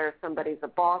doesn't matter if somebody's a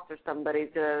boss or somebody's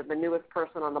the newest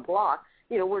person on the block.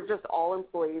 We're just all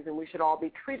employees and we should all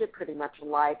be treated pretty much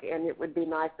alike, and it would be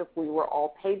nice if we were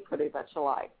all paid pretty much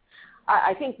alike.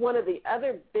 I think one of the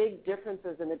other big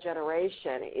differences in the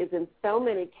generation is in so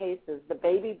many cases the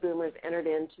baby boomers entered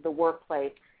into the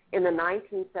workplace in the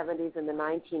 1970s and the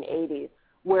 1980s,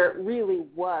 where it really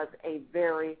was a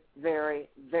very, very,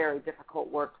 very difficult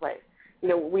workplace.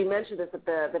 We mentioned this at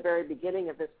the very beginning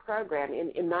of this program.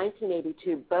 In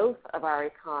 1982, both of our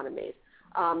economies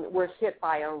were hit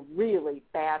by a really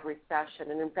bad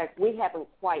recession. And, in fact, we haven't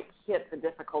quite hit the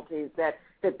difficulties that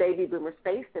baby boomers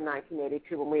faced in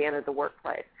 1982 when we entered the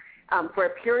workplace. For a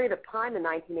period of time in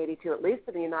 1982, at least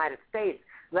in the United States,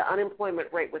 the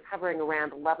unemployment rate was hovering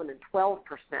around 11 and 12%.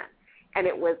 And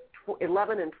it was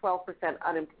 11 and 12%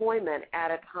 unemployment at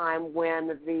a time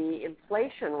when the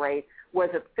inflation rate was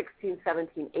at 16,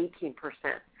 17, 18%.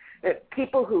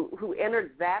 People who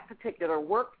entered that particular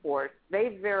workforce,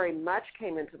 they very much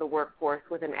came into the workforce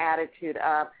with an attitude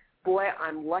of, boy,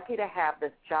 I'm lucky to have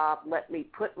this job. Let me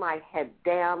put my head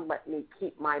down. Let me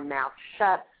keep my mouth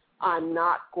shut. I'm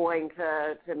not going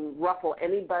to ruffle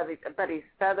anybody's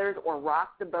feathers or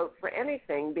rock the boat for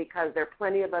anything because there are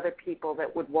plenty of other people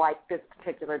that would like this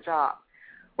particular job.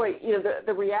 Well,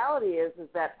 the reality is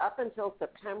that up until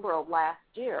September of last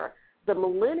year, the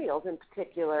millennials in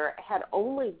particular had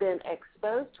only been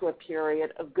exposed to a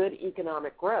period of good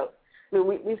economic growth. I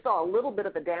mean, we saw a little bit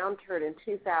of a downturn in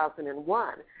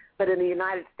 2001, but in the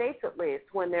United States at least,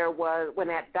 when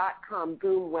that dot-com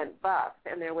boom went bust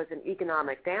and there was an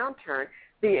economic downturn,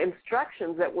 the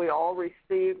instructions that we all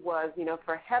received was,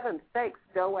 for heaven's sakes,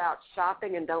 go out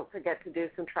shopping and don't forget to do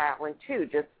some traveling too.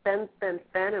 Just spend,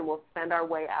 and we'll spend our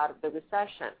way out of the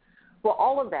recession. Well,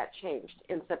 all of that changed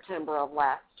in September of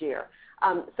last year.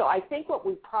 So I think what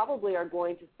we probably are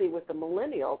going to see with the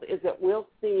millennials is that we'll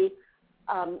see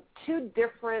two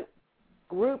different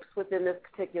groups within this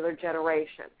particular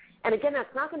generation. And again,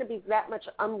 that's not going to be that much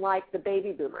unlike the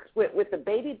baby boomers. With the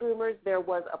baby boomers, there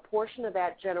was a portion of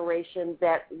that generation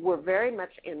that were very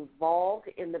much involved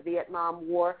in the Vietnam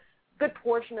War, a good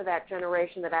portion of that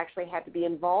generation that actually had to be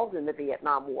involved in the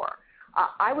Vietnam War.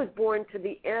 I was born to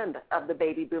the end of the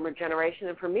baby boomer generation,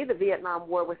 and for me, the Vietnam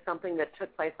War was something that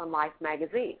took place on Life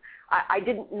magazine. I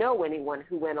didn't know anyone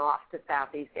who went off to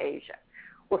Southeast Asia.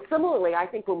 Well, similarly, I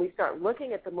think when we start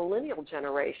looking at the millennial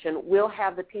generation, we'll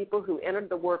have the people who entered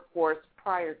the workforce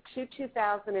prior to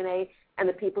 2008 and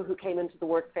the people who came into the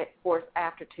workforce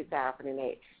after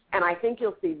 2008. And I think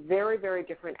you'll see very, very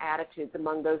different attitudes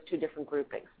among those two different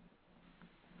groupings.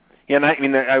 Yeah,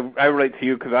 and I relate to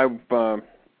you because I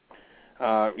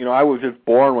was just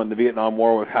born when the Vietnam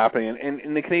War was happening,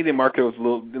 and the Canadian market was a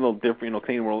little different.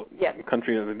 Canadian world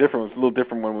country is different. It was a little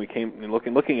different when we came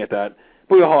looking at that.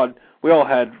 But we all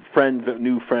had friends that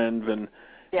knew friends, and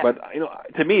but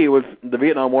to me, it was the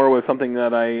Vietnam War was something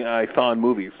that I saw in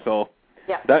movies. So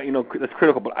that that's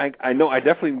critical. But I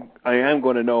am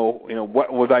going to know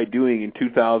what was I doing in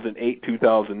 2008,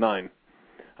 2009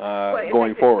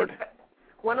 going forward.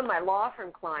 One of my law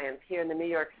firm clients here in the New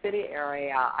York City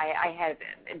area, I had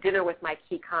dinner with my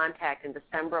key contact in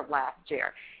December of last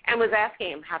year and was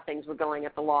asking him how things were going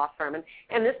at the law firm.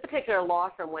 And this particular law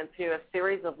firm went through a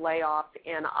series of layoffs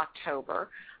in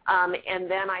October. And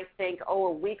then I think,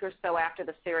 a week or so after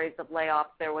the series of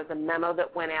layoffs, there was a memo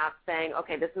that went out saying,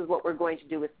 okay, this is what we're going to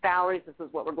do with salaries. This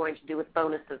is what we're going to do with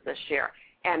bonuses this year.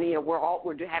 And,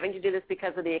 we're having to do this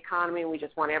because of the economy, and we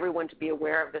just want everyone to be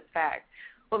aware of this fact.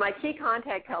 Well, my key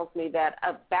contact tells me that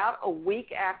about a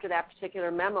week after that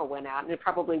particular memo went out, and it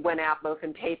probably went out both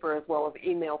in paper as well as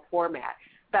email format,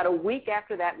 about a week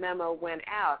after that memo went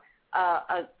out,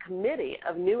 a committee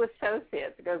of new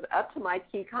associates goes up to my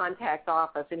key contact's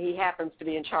office, and he happens to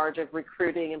be in charge of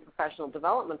recruiting and professional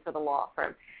development for the law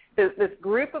firm. This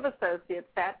group of associates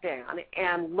sat down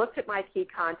and looked at my key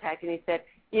contact, and he said,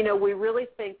 we really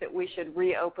think that we should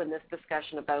reopen this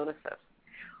discussion of bonuses.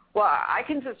 Well, I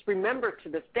can just remember to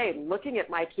this day looking at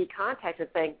my key contact and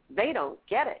saying, they don't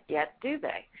get it yet, do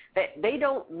they? They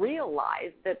don't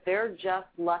realize that they're just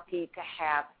lucky to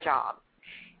have jobs.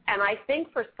 And I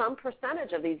think for some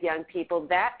percentage of these young people,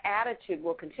 that attitude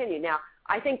will continue. Now,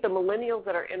 I think the millennials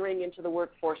that are entering into the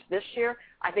workforce this year,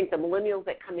 I think the millennials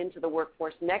that come into the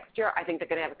workforce next year, I think they're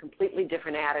going to have a completely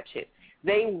different attitude.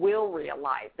 They will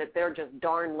realize that they're just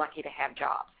darn lucky to have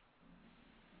jobs.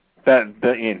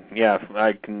 Yeah,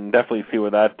 I can definitely see where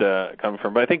that comes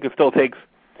from. But I think it still takes.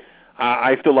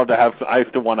 I still want to have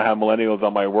millennials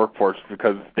on my workforce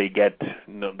because they get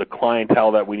the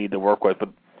clientele that we need to work with. But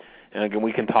and again,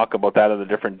 we can talk about that at a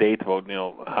different date about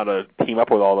how to team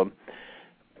up with all of them.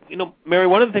 Mary,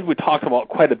 one of the things we talked about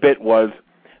quite a bit was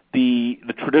the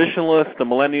traditionalists, the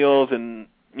millennials, and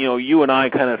you and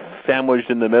I kind of sandwiched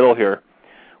in the middle here.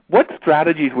 What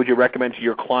strategies would you recommend to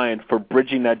your clients for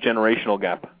bridging that generational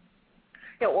gap?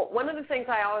 One of the things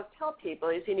I always tell people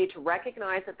is you need to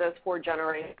recognize that those four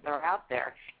generations are out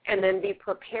there and then be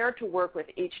prepared to work with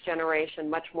each generation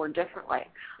much more differently.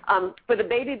 For the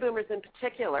baby boomers in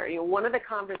particular, one of the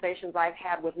conversations I've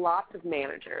had with lots of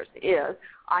managers is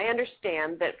I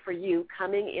understand that for you,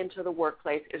 coming into the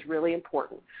workplace is really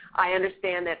important. I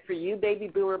understand that for you, baby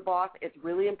boomer boss, it's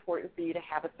really important for you to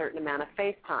have a certain amount of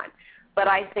face time. But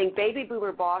I think baby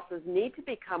boomer bosses need to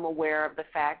become aware of the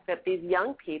fact that these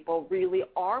young people really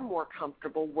are more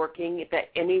comfortable working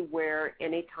anywhere,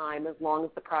 anytime, as long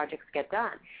as the projects get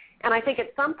done. And I think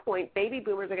at some point, baby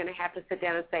boomers are going to have to sit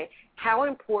down and say, how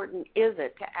important is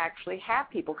it to actually have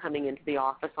people coming into the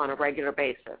office on a regular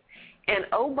basis? And,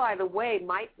 by the way,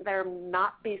 might there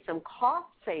not be some cost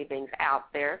savings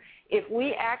out there if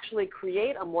we actually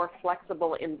create a more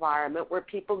flexible environment where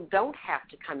people don't have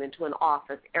to come into an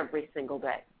office every single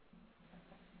day?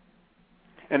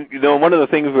 And, one of the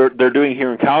things they're doing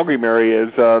here in Calgary, Mary,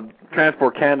 is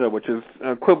Transport Canada, which is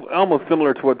almost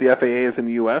similar to what the FAA is in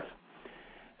the U.S.,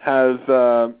 has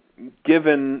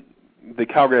given the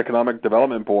Calgary Economic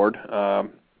Development Board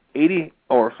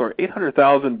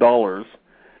 $800,000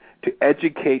 to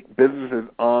educate businesses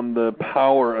on the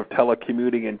power of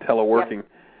telecommuting and teleworking,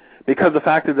 because the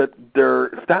fact is that their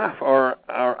staff are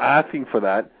asking for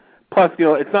that. Plus,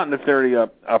 it's not necessarily you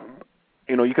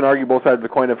can argue both sides of the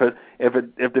coin if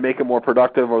they make it more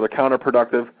productive or they're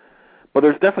counterproductive. But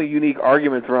there's definitely unique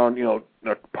arguments around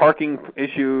parking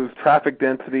issues, traffic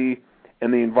density,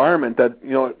 and the environment that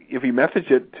if you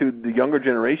message it to the younger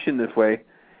generation this way,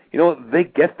 they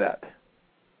get that.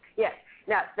 Yes.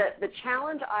 Now, the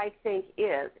challenge, I think,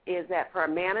 is that for a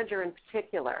manager in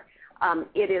particular,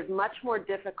 it is much more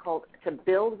difficult to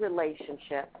build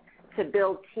relationships, to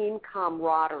build team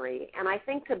camaraderie, and I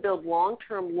think to build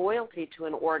long-term loyalty to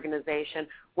an organization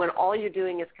when all you're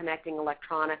doing is connecting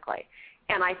electronically.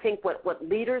 And I think what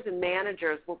leaders and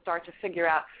managers will start to figure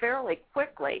out fairly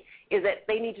quickly is that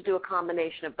they need to do a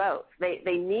combination of both.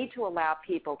 They need to allow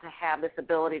people to have this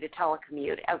ability to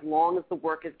telecommute as long as the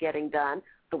work is getting done.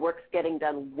 The work's getting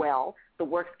done well. The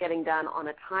work's getting done on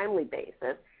a timely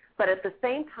basis. But at the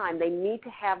same time, they need to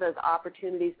have those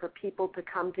opportunities for people to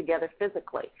come together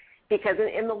physically. Because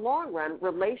in the long run,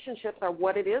 relationships are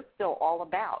what it is still all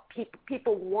about.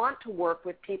 People want to work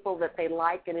with people that they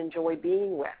like and enjoy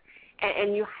being with.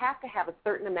 And you have to have a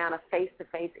certain amount of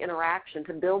face-to-face interaction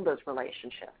to build those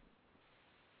relationships.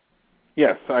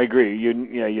 Yes, I agree.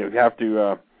 You have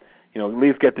to at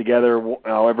least get together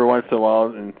every once in a while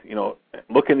and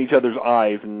look in each other's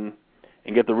eyes and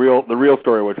get the real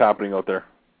story of what's happening out there.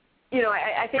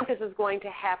 I think this is going to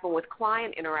happen with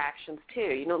client interactions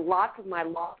too. Lots of my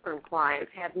law firm clients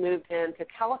have moved into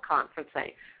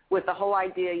teleconferencing with the whole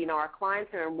idea, our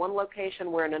clients are in one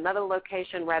location, we're in another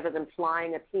location, rather than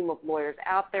flying a team of lawyers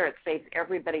out there. It saves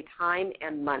everybody time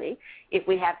and money if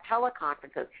we have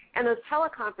teleconferences. And those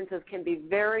teleconferences can be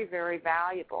very, very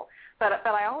valuable. But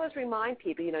I always remind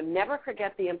people, never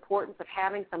forget the importance of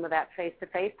having some of that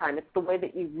face-to-face time. It's the way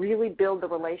that you really build the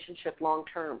relationship long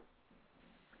term.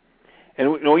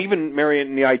 And even, Mary,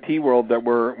 in the IT world, that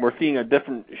we're seeing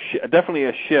definitely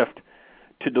a shift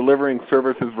to delivering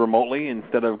services remotely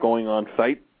instead of going on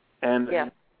site. And yeah.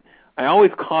 I always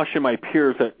caution my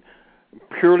peers that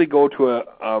purely go to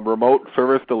a remote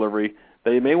service delivery,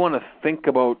 they may want to think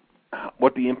about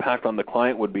what the impact on the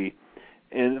client would be.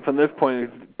 And from this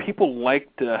point, people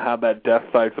like to have that desk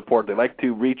side support. They like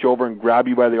to reach over and grab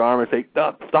you by the arm and say,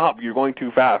 "Stop! You're going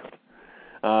too fast."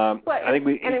 I think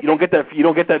you don't get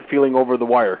that feeling over the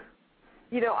wire.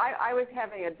 I was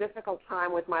having a difficult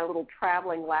time with my little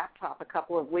traveling laptop a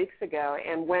couple of weeks ago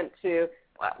and went to,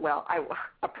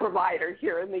 a provider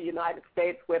here in the United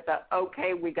States with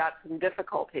we got some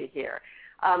difficulty here.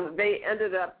 They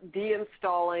ended up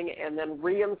deinstalling and then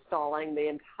reinstalling the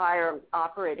entire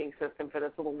operating system for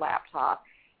this little laptop.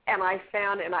 And I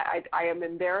found, and I am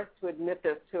embarrassed to admit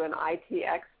this to an IT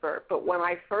expert, but when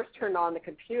I first turned on the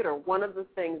computer, one of the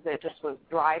things that just was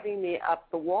driving me up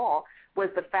the wall was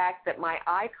the fact that my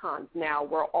icons now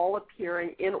were all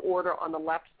appearing in order on the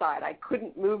left side. I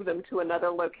couldn't move them to another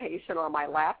location on my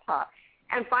laptop.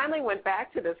 And finally went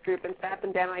back to this group and sat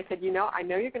them down and I said, I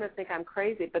know you're going to think I'm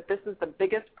crazy, but this is the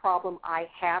biggest problem I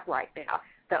have right now,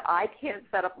 that I can't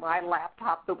set up my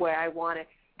laptop the way I want it.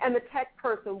 And the tech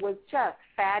person was just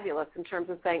fabulous in terms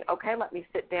of saying, okay, let me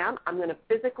sit down. I'm going to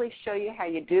physically show you how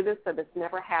you do this so this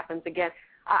never happens again.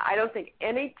 I don't think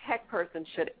any tech person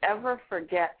should ever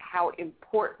forget how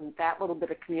important that little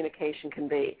bit of communication can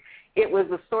be. It was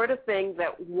the sort of thing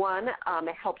that, one,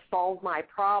 it helped solve my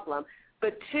problem,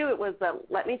 but two, it was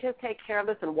let me just take care of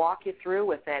this and walk you through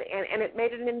with it. And it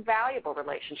made it an invaluable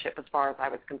relationship as far as I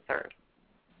was concerned.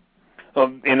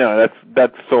 Well,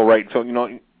 that's so right.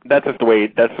 So, that's just the way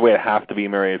it has to be,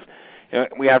 Mary.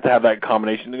 We have to have that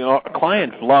combination.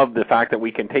 Clients love the fact that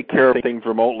we can take care of things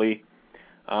remotely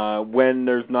when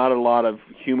there's not a lot of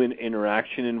human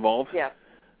interaction involved. Yeah.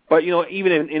 But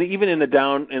even in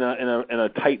a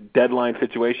tight deadline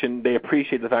situation, they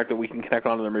appreciate the fact that we can connect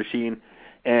onto their machine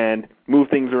and move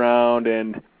things around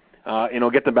and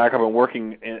get them back up and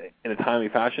working in a timely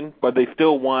fashion. But they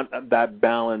still want that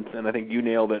balance, and I think you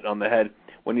nailed it on the head.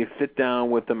 When you sit down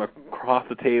with them across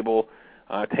the table,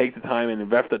 take the time and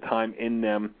invest the time in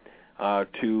them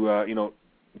to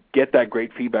get that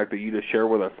great feedback that you just share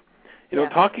with us.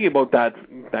 Talking about that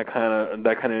kind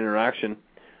of interaction,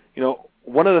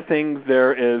 one of the things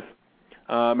there is,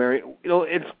 Mary,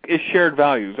 it's shared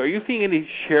values. Are you seeing any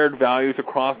shared values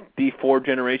across the four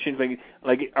generations?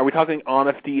 Like, are we talking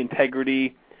honesty,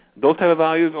 integrity, those type of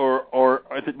values, or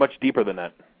is it much deeper than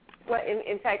that? Well,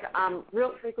 in fact,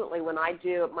 real frequently when I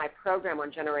do my program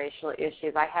on generational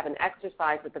issues, I have an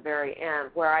exercise at the very end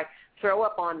where I throw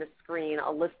up on the screen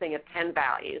a listing of 10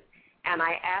 values, and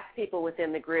I ask people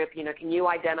within the group, can you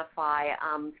identify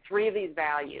 3 of these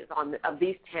values of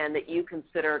these 10 that you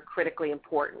consider critically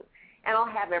important? And I'll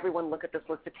have everyone look at this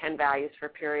list of 10 values for a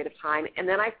period of time, and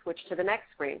then I switch to the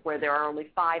next screen where there are only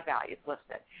 5 values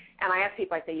listed. And I ask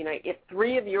people, I say, if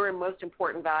 3 of your most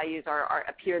important values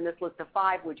appear in this list of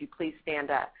 5, would you please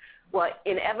stand up? Well,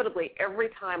 inevitably, every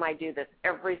time I do this,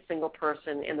 every single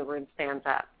person in the room stands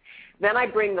up. Then I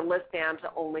bring the list down to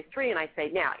only 3, and I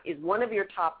say, now, is one of your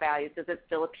top values, does it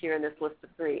still appear in this list of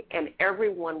 3? And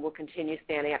everyone will continue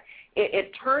standing up.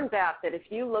 It turns out that if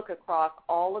you look across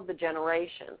all of the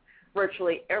generations,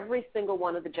 virtually every single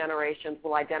one of the generations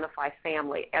will identify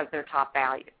family as their top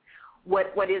value.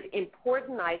 What is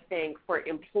important, I think, for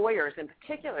employers in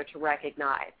particular to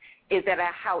recognize is that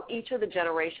how each of the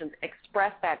generations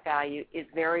express that value is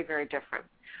very, very different.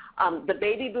 The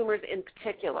baby boomers in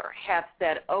particular have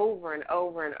said over and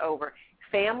over and over,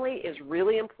 family is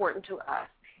really important to us,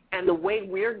 And the way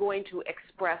we're going to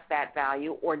express that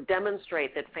value or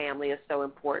demonstrate that family is so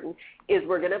important is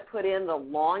we're going to put in the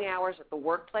long hours at the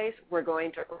workplace. We're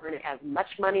going to earn as much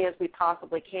money as we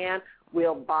possibly can.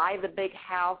 We'll buy the big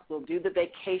house. We'll do the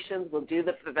vacations. We'll do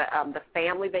the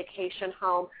family vacation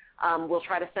home. We'll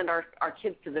try to send our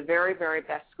kids to the very, very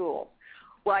best schools.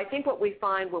 Well, I think what we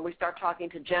find when we start talking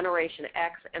to Generation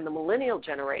X and the millennial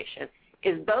generation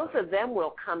is both of them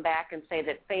will come back and say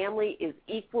that family is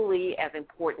equally as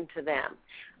important to them.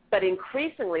 But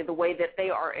increasingly, the way that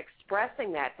they are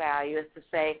expressing that value is to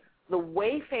say the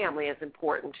way family is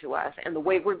important to us and the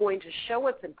way we're going to show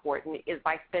it's important is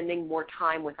by spending more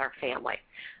time with our family.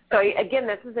 So, again,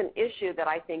 this is an issue that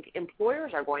I think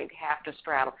employers are going to have to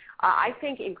straddle. I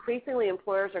think increasingly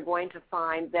employers are going to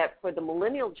find that for the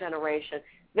millennial generation,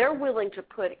 they're willing to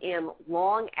put in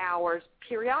long hours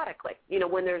periodically. You know,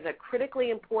 when there's a critically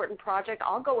important project,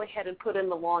 I'll go ahead and put in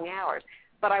the long hours.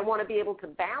 But I want to be able to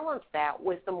balance that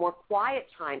with the more quiet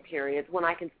time periods when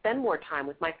I can spend more time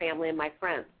with my family and my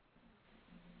friends.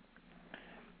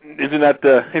 Isn't that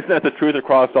the truth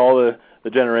across all the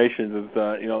generations?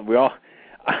 Is we all.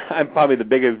 I'm probably the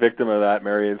biggest victim of that,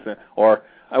 Mary. Or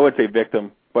I would say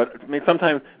victim, but I mean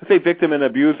sometimes I say victim and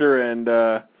abuser,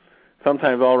 and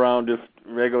sometimes all around just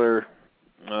regular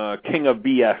king of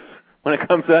BS when it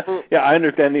comes to that. Yeah, I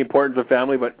understand the importance of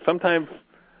family, but sometimes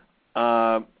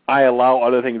I allow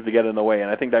other things to get in the way,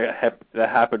 and I think that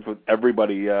happens with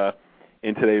everybody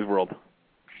in today's world.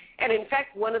 And in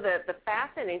fact, one of the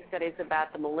fascinating studies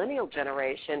about the millennial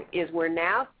generation is we're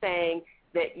now saying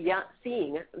that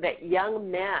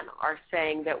young men are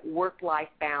saying that work-life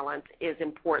balance is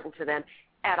important to them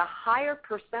at a higher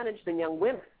percentage than young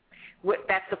women.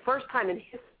 That's the first time in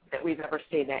history that we've ever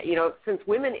seen that. You know, since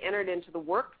women entered into the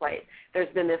workplace,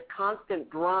 there's been this constant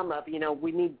drum of,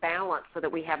 we need balance so that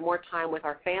we have more time with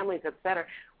our families, et cetera.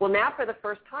 Well, now for the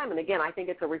first time, and again, I think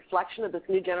it's a reflection of this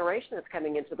new generation that's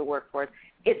coming into the workforce,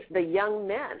 it's the young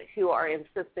men who are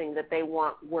insisting that they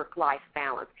want work-life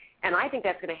balance. And I think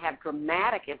that's going to have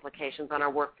dramatic implications on our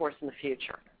workforce in the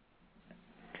future.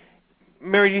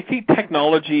 Mary, do you see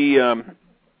technology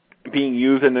being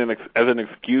used as an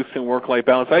excuse in work-life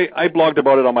balance? I blogged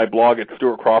about it on my blog at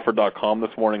stuartcrawford.com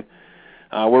this morning.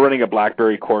 We're running a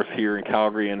BlackBerry course here in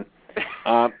Calgary, and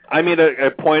I made a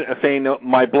point of saying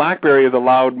my BlackBerry has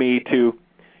allowed me to,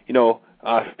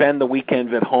 spend the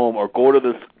weekends at home or go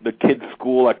to the kids'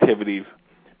 school activities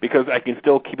because I can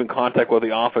still keep in contact with the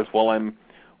office while I'm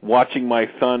watching my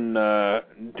son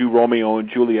do Romeo and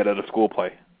Juliet at a school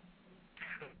play.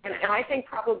 And I think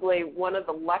probably one of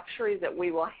the luxuries that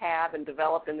we will have and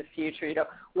develop in the future,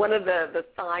 one of the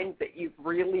signs that you've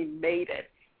really made it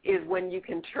is when you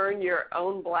can turn your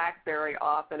own BlackBerry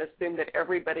off and assume that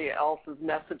everybody else is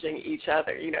messaging each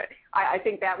other. I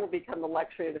think that will become the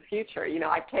luxury of the future.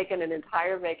 I've taken an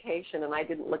entire vacation and I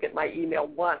didn't look at my email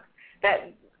once.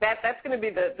 That's going to be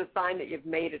the sign that you've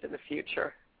made it in the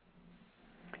future.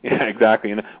 Yeah,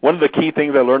 exactly. And one of the key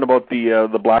things I learned about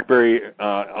the BlackBerry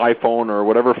iPhone or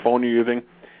whatever phone you're using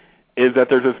is that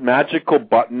there's this magical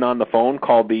button on the phone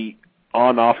called the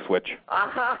on-off switch.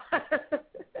 Uh-huh.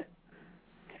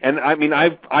 And I mean,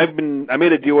 I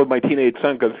made a deal with my teenage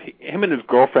son because him and his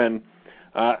girlfriend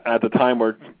at the time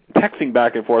were texting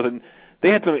back and forth, and they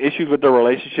had some issues with their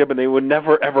relationship, and they would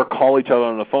never ever call each other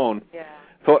on the phone. Yeah.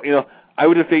 So I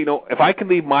would just say, if I can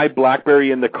leave my BlackBerry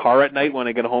in the car at night when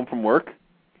I get home from work,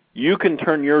 you can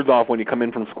turn yours off when you come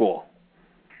in from school.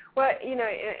 Well,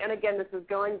 and again, this is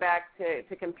going back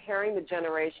to comparing the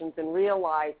generations and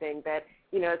realizing that,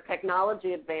 as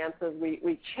technology advances,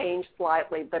 we change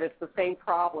slightly, but it's the same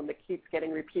problem that keeps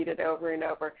getting repeated over and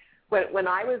over. When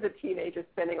I was a teenager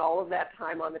spending all of that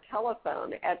time on the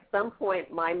telephone, at some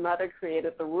point my mother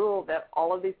created the rule that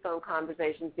all of these phone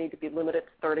conversations need to be limited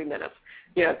to 30 minutes.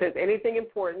 If there's anything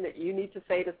important that you need to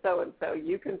say to so-and-so,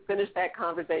 you can finish that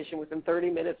conversation within 30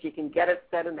 minutes. You can get it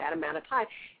said in that amount of time.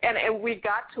 And we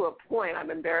got to a point,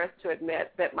 I'm embarrassed to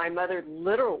admit, that my mother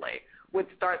literally would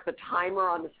start the timer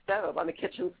on the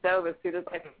kitchen stove, as soon as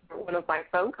I started one of my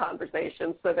phone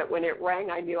conversations, so that when it rang,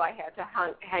 I knew I had to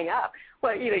hang up.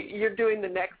 Well, you're doing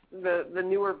the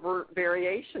newer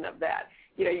variation of that.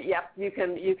 Yep,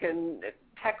 you can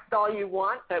text all you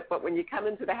want, but when you come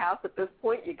into the house at this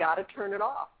point, you got to turn it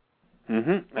off.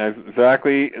 Mm-hmm.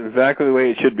 Exactly the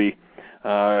way it should be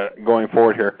going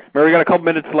forward here. Mary, we got a couple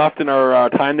minutes left in our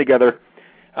time together.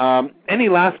 Any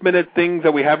last minute things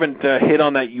that we haven't hit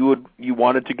on that you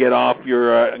wanted to get off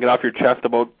your chest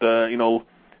about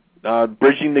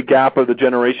bridging the gap of the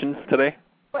generations today?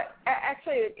 Well,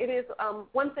 actually, it is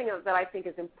one thing that I think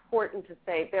is important to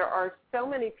say. There are so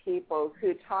many people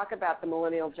who talk about the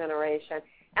millennial generation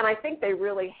And I think they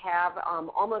really have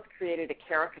almost created a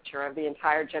caricature of the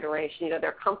entire generation.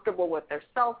 They're comfortable with their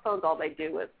cell phones. All they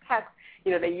do is text.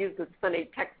 They use this funny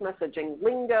text messaging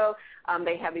lingo.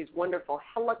 They have these wonderful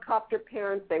helicopter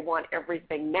parents. They want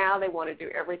everything now. They want to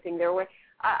do everything their way.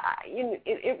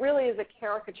 It really is a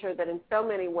caricature that in so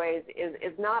many ways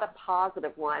is not a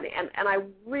positive one. And I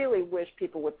really wish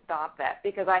people would stop that,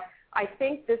 because I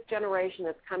think this generation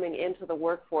that's coming into the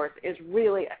workforce is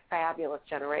really a fabulous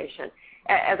generation.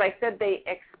 As I said, they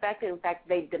expect, in fact,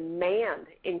 they demand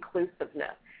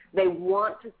inclusiveness. They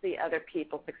want to see other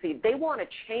people succeed. They want to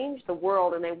change the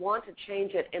world, and they want to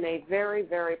change it in a very,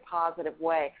 very positive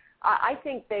way. I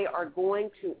think they are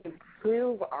going to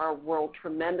improve our world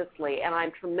tremendously, and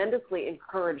I'm tremendously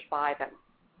encouraged by them.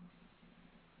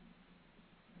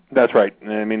 That's right.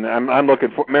 I mean, I'm looking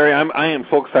for, Mary, I am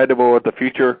so excited about what the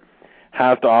future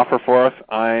has to offer for us.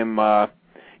 I'm,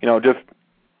 just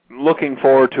looking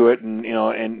forward to it,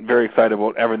 and very excited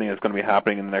about everything that's going to be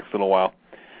happening in the next little while.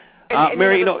 And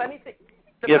Mary,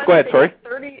 yes, go ahead, sorry.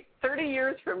 30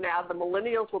 years from now, the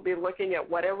millennials will be looking at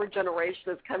whatever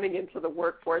generation is coming into the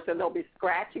workforce, and they'll be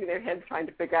scratching their heads trying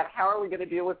to figure out how are we going to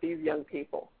deal with these young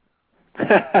people.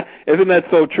 Isn't that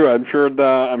so true? I'm sure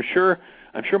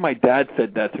my dad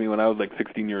said that to me when I was like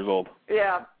 16 years old.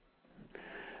 Yeah.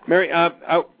 Mary,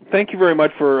 thank you very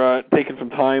much for taking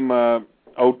some time out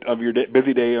of your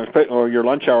busy day or your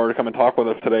lunch hour to come and talk with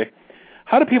us today.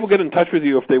 How do people get in touch with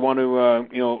you if they want to,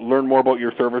 learn more about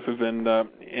your services and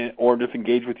or just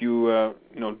engage with you,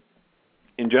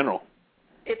 in general?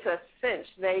 It's a cinch.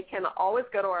 They can always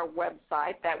go to our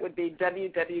website. That would be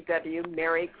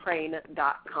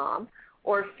www.marycrane.com.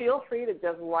 Or feel free to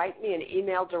just write me an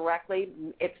email directly.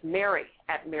 It's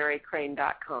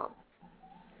mary@marycrane.com.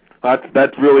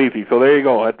 That's real easy. So there you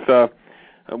go. That's a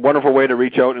wonderful way to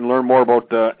reach out and learn more about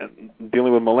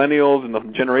dealing with millennials and the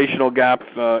generational gaps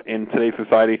in today's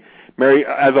society. Mary,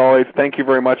 as always, thank you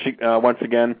very much once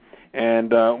again.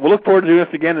 And we'll look forward to doing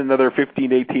this again in another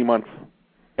 15 to 18 months.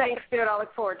 Thanks, Stuart. I'll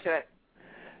look forward to it.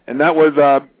 And that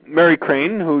was Mary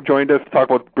Crane, who joined us to talk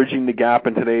about bridging the gap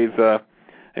in today's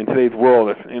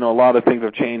world. A lot of things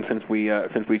have changed since we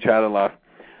chatted last.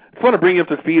 I just want to bring you up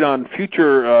to speed on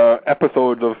future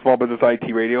episodes of Small Business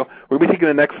IT Radio. We'll be taking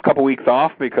the next couple weeks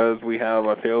off because we have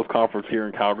a sales conference here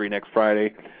in Calgary next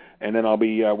Friday, and then I'll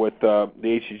be with the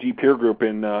HCG peer group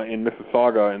in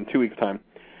Mississauga in 2 weeks' time.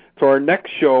 So our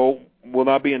next show will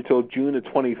not be until June the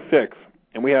 26th,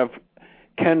 and we have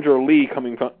Kendra Lee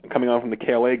coming on from the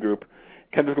KLA group.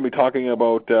 Kendra's going to be talking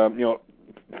about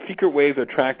secret ways of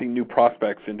attracting new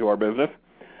prospects into our business.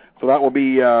 So that will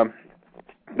be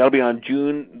that'll be on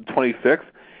June 26th.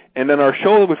 And then our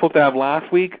show that we were supposed to have last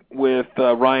week with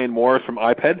Ryan Morris from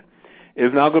iPed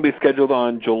is now going to be scheduled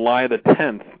on July the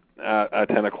 10th at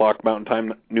 10 o'clock Mountain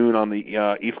Time, noon on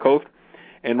the East Coast.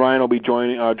 And Ryan will be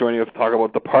joining us to talk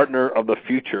about the partner of the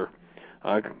future,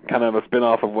 kind of a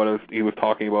spin-off of what he was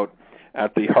talking about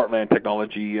at the Heartland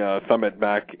Technology Summit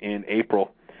back in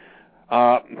April.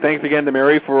 Thanks again to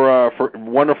Mary for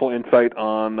wonderful insight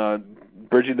on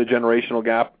bridging the generational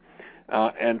gap.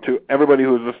 And to everybody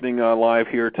who is listening live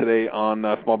here today on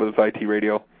Small Business IT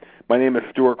Radio, my name is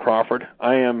Stuart Crawford.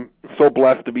 I am so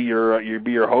blessed to be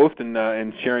your host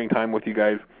and sharing time with you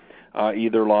guys,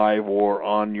 either live or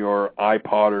on your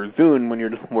iPod or Zoom when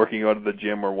you're working out of the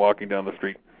gym or walking down the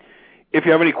street. If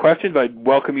you have any questions, I'd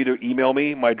welcome you to email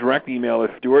me. My direct email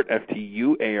is Stuart,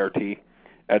 Stuart,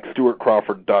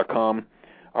 @stuartcrawford.com.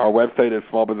 Our website is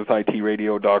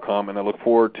smallbusinesssitradio.com, and I look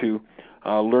forward to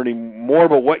learning more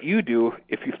about what you do,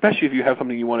 especially if you have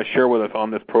something you want to share with us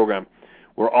on this program.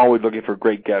 We're always looking for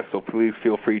great guests, so please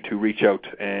feel free to reach out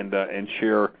and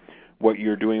share what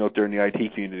you're doing out there in the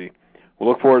IT community. We'll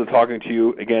look forward to talking to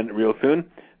you again real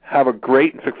soon. Have a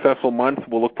great and successful month.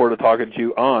 We'll look forward to talking to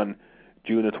you on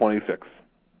June the 26th.